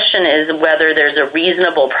 the question is whether there's a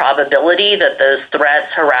reasonable probability that those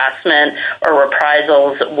threats, harassment, or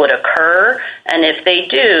reprisals would occur. And if they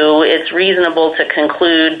do, it's reasonable to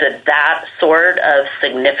conclude that that sort of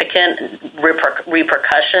significant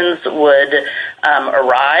repercussions would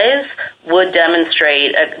arise, would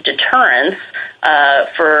demonstrate a deterrence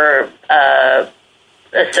for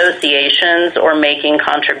associations or making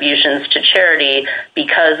contributions to charity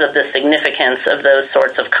because of the significance of those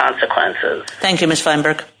sorts of consequences. Thank you, Ms.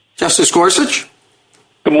 Feinberg. Justice Gorsuch?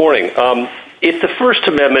 Good morning. If the First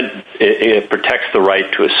Amendment protects the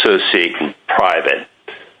right to associate in private,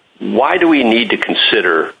 why do we need to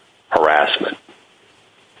consider harassment?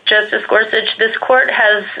 Justice Gorsuch, this court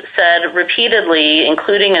has said repeatedly,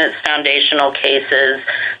 including in its foundational cases,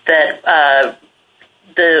 that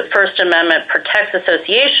the First Amendment protects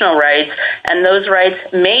associational rights, and those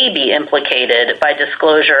rights may be implicated by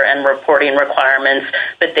disclosure and reporting requirements,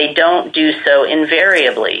 but they don't do so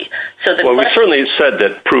invariably. So we certainly said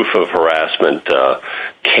that proof of harassment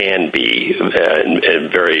can be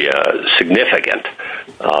very significant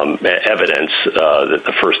evidence that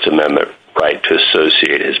the First Amendment right to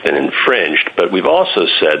associate has been infringed, but we've also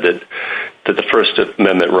said that the First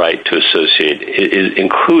Amendment right to associate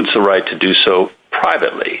includes the right to do so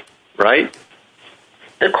privately, right?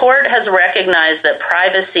 The court has recognized that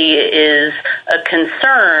privacy is a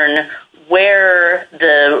concern where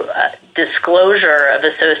the disclosure of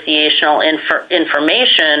associational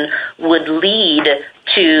information would lead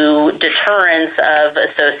to deterrence of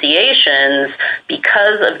associations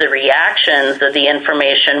because of the reactions that the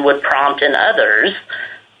information would prompt in others.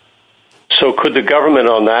 So could the government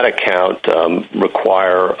on that account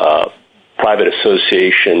require private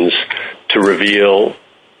associations to reveal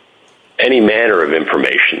any manner of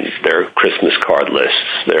information, their Christmas card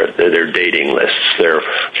lists, their dating lists, their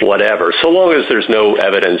whatever, so long as there's no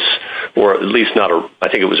evidence, or at least I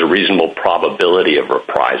think it was a reasonable probability of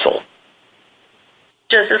reprisal?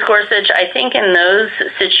 Justice Gorsuch, I think in those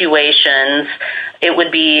situations, it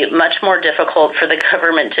would be much more difficult for the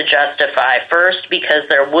government to justify. First, because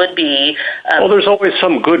there would be... Well, there's always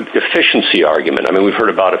some good efficiency argument. I mean, we've heard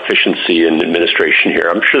about efficiency in administration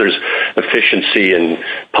here. I'm sure there's efficiency in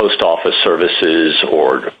post office services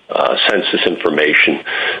or census information.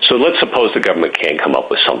 So let's suppose the government can't come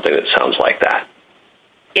up with something that sounds like that.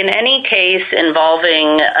 In any case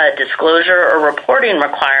involving a disclosure or reporting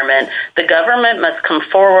requirement, the government must come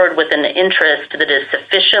forward with an interest that is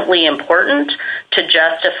sufficiently important to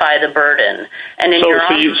justify the burden. And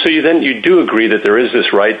you do agree that there is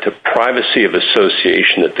this right to privacy of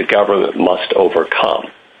association that the government must overcome?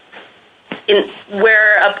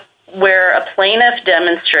 Where a plaintiff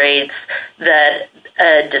demonstrates that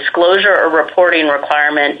a disclosure or reporting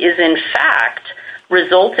requirement is in fact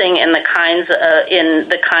resulting in the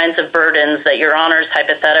kinds of burdens that Your Honor's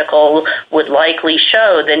hypothetical would likely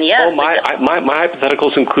show, then yes. Well, my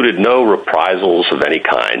hypotheticals included no reprisals of any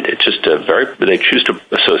kind. It's just they choose to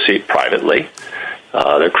associate privately.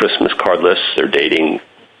 Their Christmas card lists, their dating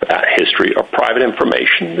history are private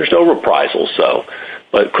information. There's no reprisals, though.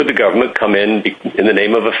 But could the government come in the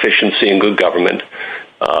name of efficiency and good government,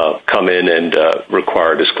 come in and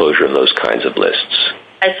require disclosure of those kinds of lists?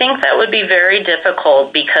 I think that would be very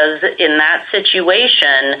difficult because in that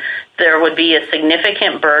situation, there would be a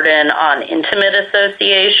significant burden on intimate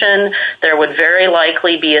association. There would very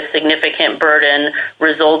likely be a significant burden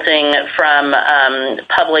resulting from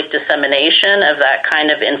public dissemination of that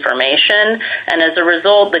kind of information. And as a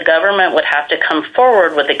result, the government would have to come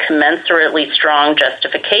forward with a commensurately strong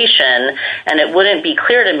justification, and it wouldn't be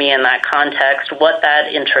clear to me in that context what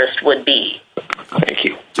that interest would be. Thank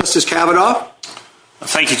you. Justice Kavanaugh?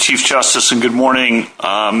 Thank you, Chief Justice, and good morning,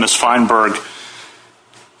 Ms. Feinberg.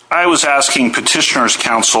 I was asking Petitioner's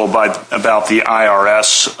Counsel about the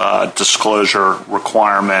IRS disclosure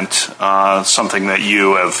requirement, something that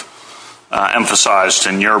you have emphasized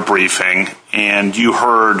in your briefing, and you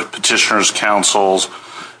heard Petitioner's Counsel's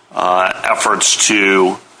efforts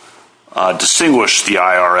to distinguish the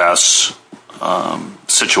IRS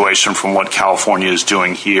situation from what California is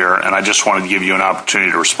doing here, and I just wanted to give you an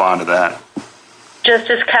opportunity to respond to that.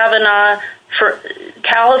 Justice Kavanaugh,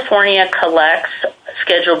 California collects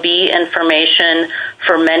Schedule B information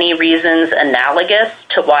for many reasons analogous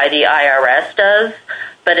to why the IRS does,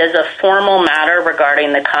 but as a formal matter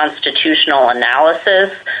regarding the constitutional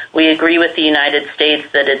analysis, we agree with the United States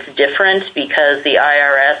that it's different because the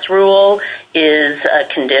IRS rule is a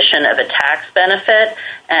condition of a tax benefit,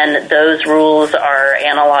 and those rules are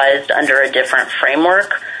analyzed under a different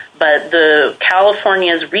framework. But the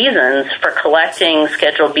California's reasons for collecting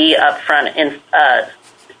Schedule B upfront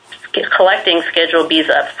collecting Schedule Bs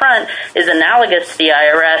up front is analogous to the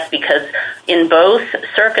IRS because in both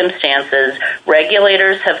circumstances,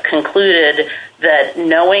 regulators have concluded that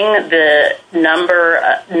knowing the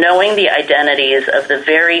identities of the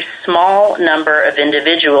very small number of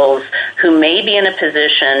individuals who may be in a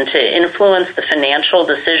position to influence the financial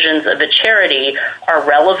decisions of a charity are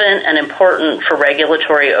relevant and important for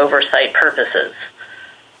regulatory oversight purposes.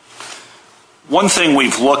 One thing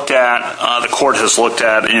we've looked at, the court has looked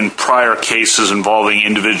at in prior cases involving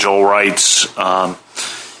individual rights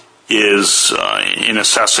is in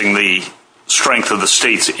assessing the strength of the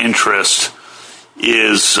state's interest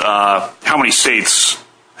is how many states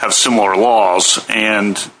have similar laws.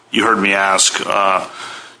 And you heard me ask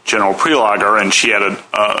General Prelogger, and she had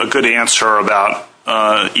a good answer about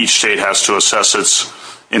each state has to assess its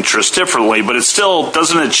interest differently, but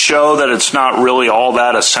doesn't it show that it's not really all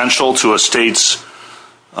that essential to a state's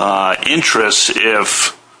interests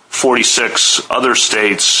if 46 other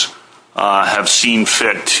states have seen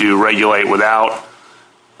fit to regulate without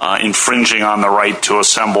infringing on the right to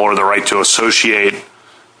assemble or the right to associate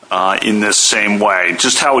in this same way?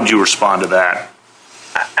 Just how would you respond to that?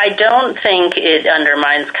 I don't think it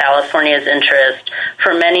undermines California's interest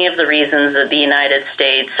for many of the reasons that the United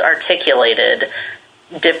States articulated.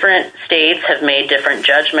 Different states have made different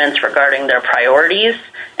judgments regarding their priorities,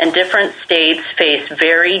 and different states face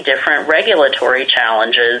very different regulatory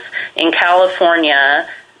challenges. In California,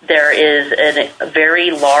 there is a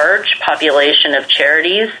very large population of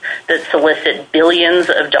charities that solicit billions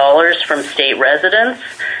of dollars from state residents,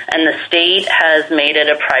 and the state has made it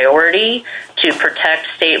a priority to protect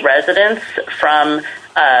state residents from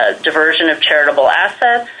diversion of charitable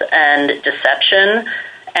assets and deception.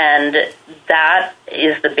 And that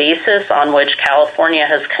is the basis on which California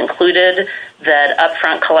has concluded that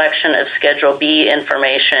upfront collection of Schedule B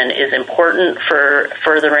information is important for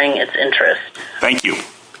furthering its interests. Thank you.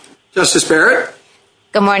 Justice Barrett?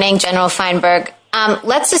 Good morning, General Feinberg.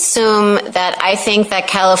 Let's assume that I think that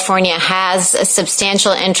California has a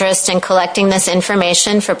substantial interest in collecting this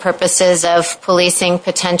information for purposes of policing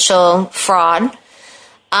potential fraud.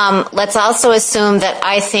 Let's also assume that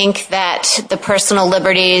I think that the personal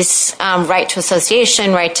liberties, right to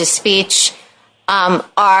association, right to speech,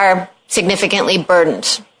 are significantly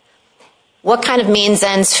burdened. What kind of means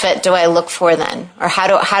ends fit do I look for then? Or how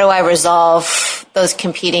do I resolve those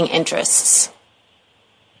competing interests?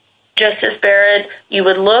 Justice Barrett, you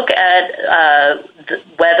would look at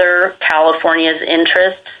whether California's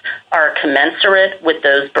interests are commensurate with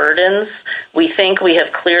those burdens. We think we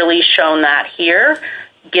have clearly shown that here,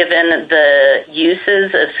 given the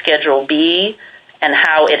uses of Schedule B and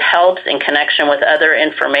how it helps in connection with other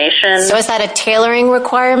information. So is that a tailoring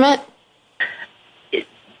requirement?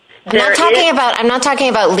 I'm not talking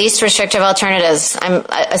about least restrictive alternatives.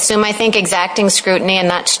 I think exacting scrutiny and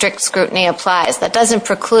not strict scrutiny applies. That doesn't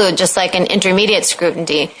preclude, just like an intermediate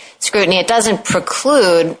scrutiny, it doesn't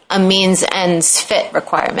preclude a means ends fit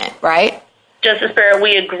requirement, right? Justice Barrett,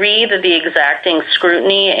 we agree that the exacting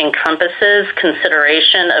scrutiny encompasses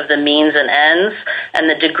consideration of the means and ends, and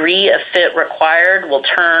the degree of fit required will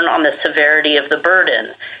turn on the severity of the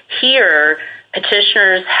burden. Here,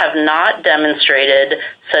 petitioners have not demonstrated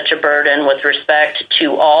such a burden with respect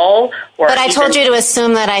to all. But I told you to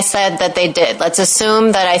assume that I said that they did. Let's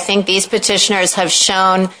assume that I think these petitioners have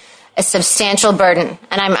shown a substantial burden,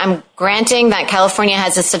 and I'm granting that California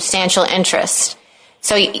has a substantial interest.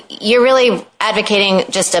 So you're really advocating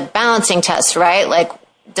just a balancing test, right? Like,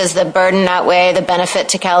 does the burden outweigh the benefit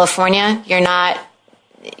to California? You're not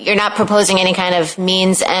proposing any kind of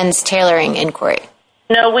means ends tailoring inquiry.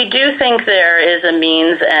 No, we do think there is a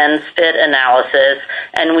means ends fit analysis,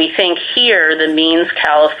 and we think here the means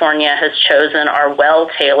California has chosen are well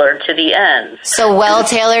tailored to the ends. So well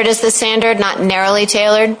tailored is the standard, not narrowly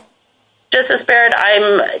tailored? Justice Barrett,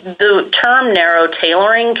 the term narrow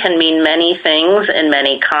tailoring can mean many things in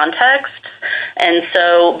many contexts. And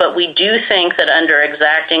so, but we do think that under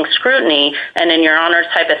exacting scrutiny, and in Your Honor's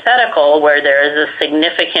hypothetical, where there is a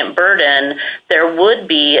significant burden, there would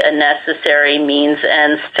be a necessary means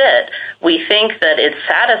ends fit. We think that it's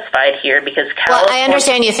satisfied here because California... Well, I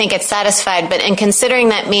understand you think it's satisfied, but in considering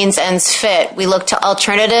that means ends fit, we look to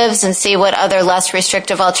alternatives and see what other less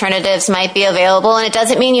restrictive alternatives might be available. And it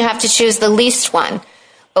doesn't mean you have to choose the least one,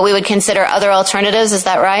 but we would consider other alternatives. Is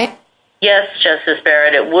that right? Yes, Justice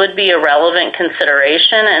Barrett, it would be a relevant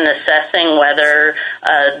consideration in assessing whether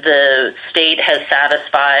the state has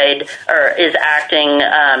satisfied or is acting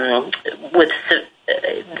with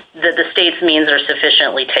that the state's means are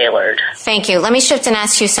sufficiently tailored. Thank you. Let me shift and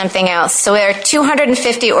ask you something else. So there are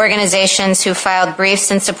 250 organizations who filed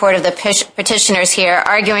briefs in support of the petitioners here,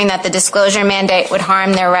 arguing that the disclosure mandate would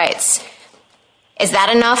harm their rights. Is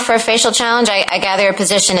that enough for a facial challenge? I gather your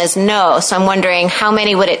position is no, so I'm wondering how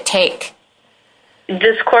many would it take?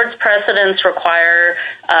 This court's precedents require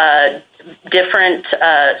different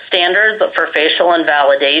standards for facial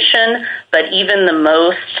invalidation, but even the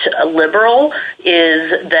most liberal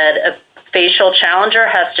is that a facial challenger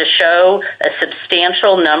has to show a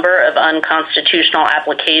substantial number of unconstitutional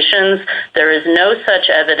applications. There is no such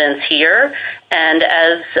evidence here, and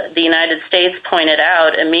as the United States pointed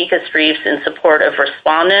out, amicus briefs in support of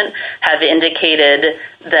respondent have indicated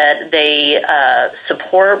that they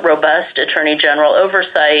support robust Attorney General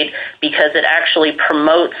oversight because it actually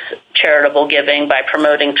promotes charitable giving by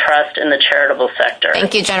promoting trust in the charitable sector.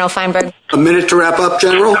 Thank you, General Feinberg. A minute to wrap up,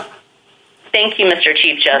 General. Thank you, Mr.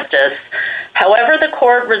 Chief Justice. However the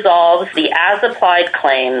court resolves the as-applied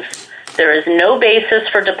claims, there is no basis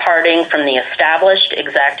for departing from the established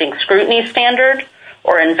exacting scrutiny standard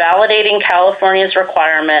or invalidating California's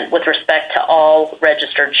requirement with respect to all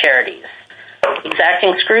registered charities.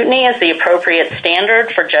 Exacting scrutiny is the appropriate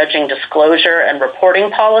standard for judging disclosure and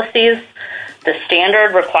reporting policies. The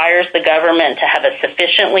standard requires the government to have a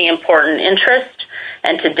sufficiently important interest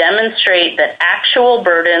and to demonstrate that actual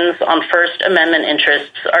burdens on First Amendment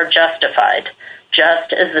interests are justified,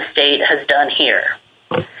 just as the state has done here.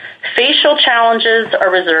 Facial challenges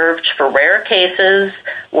are reserved for rare cases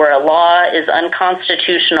where a law is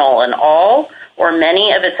unconstitutional in all or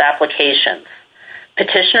many of its applications.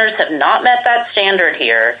 Petitioners have not met that standard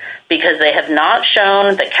here because they have not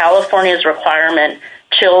shown that California's requirement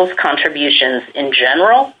chills contributions in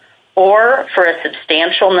general or for a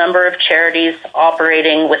substantial number of charities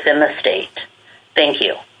operating within the state. Thank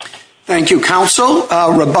you. Thank you, counsel.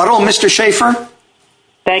 Rebuttal, Mr. Schaefer.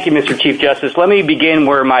 Thank you, Mr. Chief Justice. Let me begin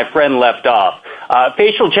where my friend left off.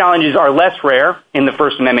 Facial challenges are less rare in the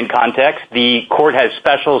First Amendment context. The court has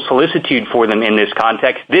special solicitude for them in this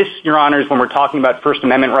context. This, Your Honors, when we're talking about First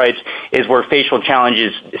Amendment rights, is where facial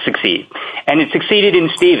challenges succeed. And it succeeded in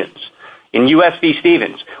Stevens, in U.S. v.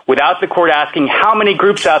 Stevens, without the court asking how many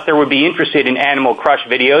groups out there would be interested in Animal Crush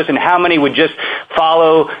videos and how many would just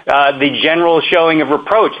follow the general showing of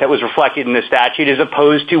reproach that was reflected in the statute as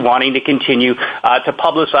opposed to wanting to continue to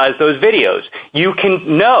publicize those videos. You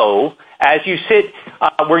can know as you sit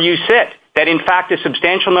where you sit that, in fact, a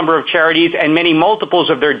substantial number of charities and many multiples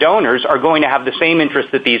of their donors are going to have the same interest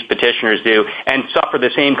that these petitioners do and suffer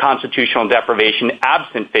the same constitutional deprivation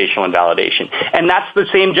absent facial invalidation. And that's the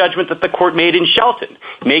same judgment that the court made in Shelton,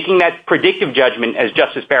 making that predictive judgment, as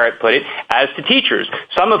Justice Barrett put it, as to teachers,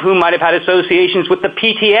 some of whom might have had associations with the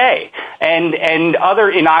PTA and other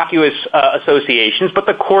innocuous associations, but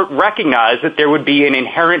the court recognized that there would be an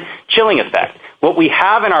inherent chilling effect. What we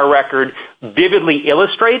have in our record vividly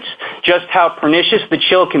illustrates just how pernicious the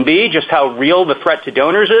chill can be, just how real the threat to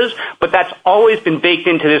donors is, but that's always been baked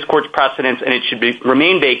into this court's precedents, and it should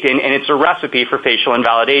remain baked in, and it's a recipe for facial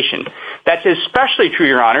invalidation. That's especially true,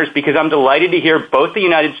 Your Honors, because I'm delighted to hear both the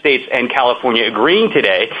United States and California agreeing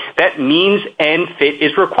today that means and fit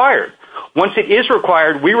is required. Once it is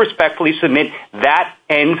required, we respectfully submit that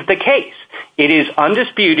ends the case. It is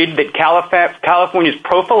undisputed that California's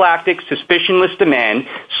prophylactic suspicionless demand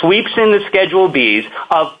sweeps in the Schedule Bs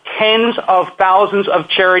of tens of thousands of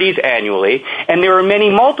charities annually, and there are many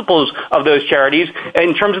multiples of those charities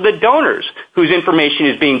in terms of the donors whose information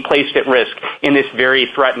is being placed at risk in this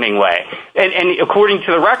very threatening way. And according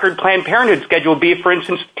to the record, Planned Parenthood Schedule B, for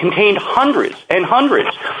instance, contained hundreds and hundreds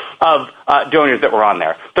of donors that were on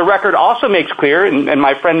there. The record also makes clear, and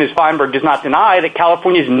my friend Ms. Feinberg does not deny, that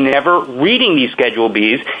California is never reading these Schedule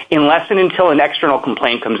Bs unless and until an external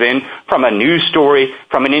complaint comes in from a news story,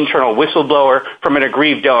 from an internal whistleblower, from an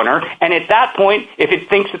aggrieved donor. And at that point, if it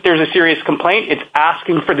thinks that there's a serious complaint, it's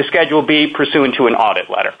asking for the Schedule B pursuant to an audit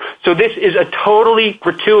letter. So this is a totally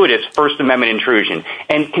gratuitous First Amendment intrusion.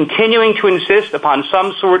 And continuing to insist upon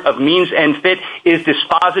some sort of means and fit is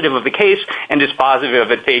dispositive of the case and dispositive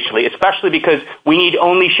of it facially, especially because we need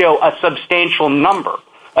only show a substantial number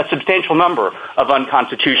of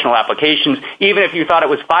unconstitutional applications. Even if you thought it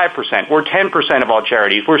was 5% or 10% of all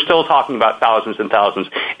charities, we're still talking about thousands and thousands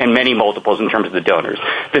and many multiples in terms of the donors.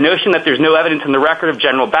 The notion that there's no evidence in the record of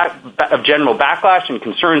general backlash and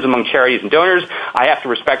concerns among charities and donors, I have to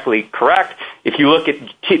respectfully correct. If you look at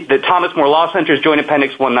the Thomas More Law Center's Joint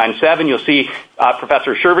Appendix 197, you'll see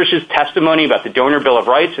Professor Shervish's testimony about the Donor Bill of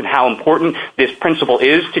Rights and how important this principle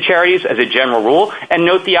is to charities as a general rule, and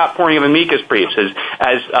note the outpouring of amicus briefs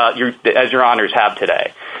as your honors have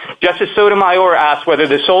today. Justice Sotomayor asked whether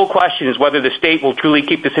the sole question is whether the state will truly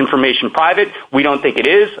keep this information private. We don't think it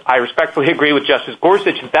is. I respectfully agree with Justice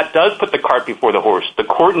Gorsuch that that does put the cart before the horse. The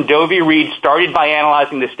court in Doe v. Reed started by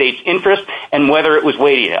analyzing the state's interest and whether it was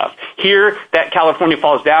weighty enough. Here, that California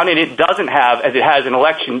falls down, and it doesn't have, as it has in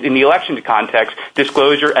the election context,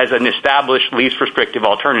 disclosure as an established least restrictive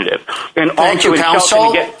alternative. And Thank you,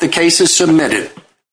 counsel. The case is submitted.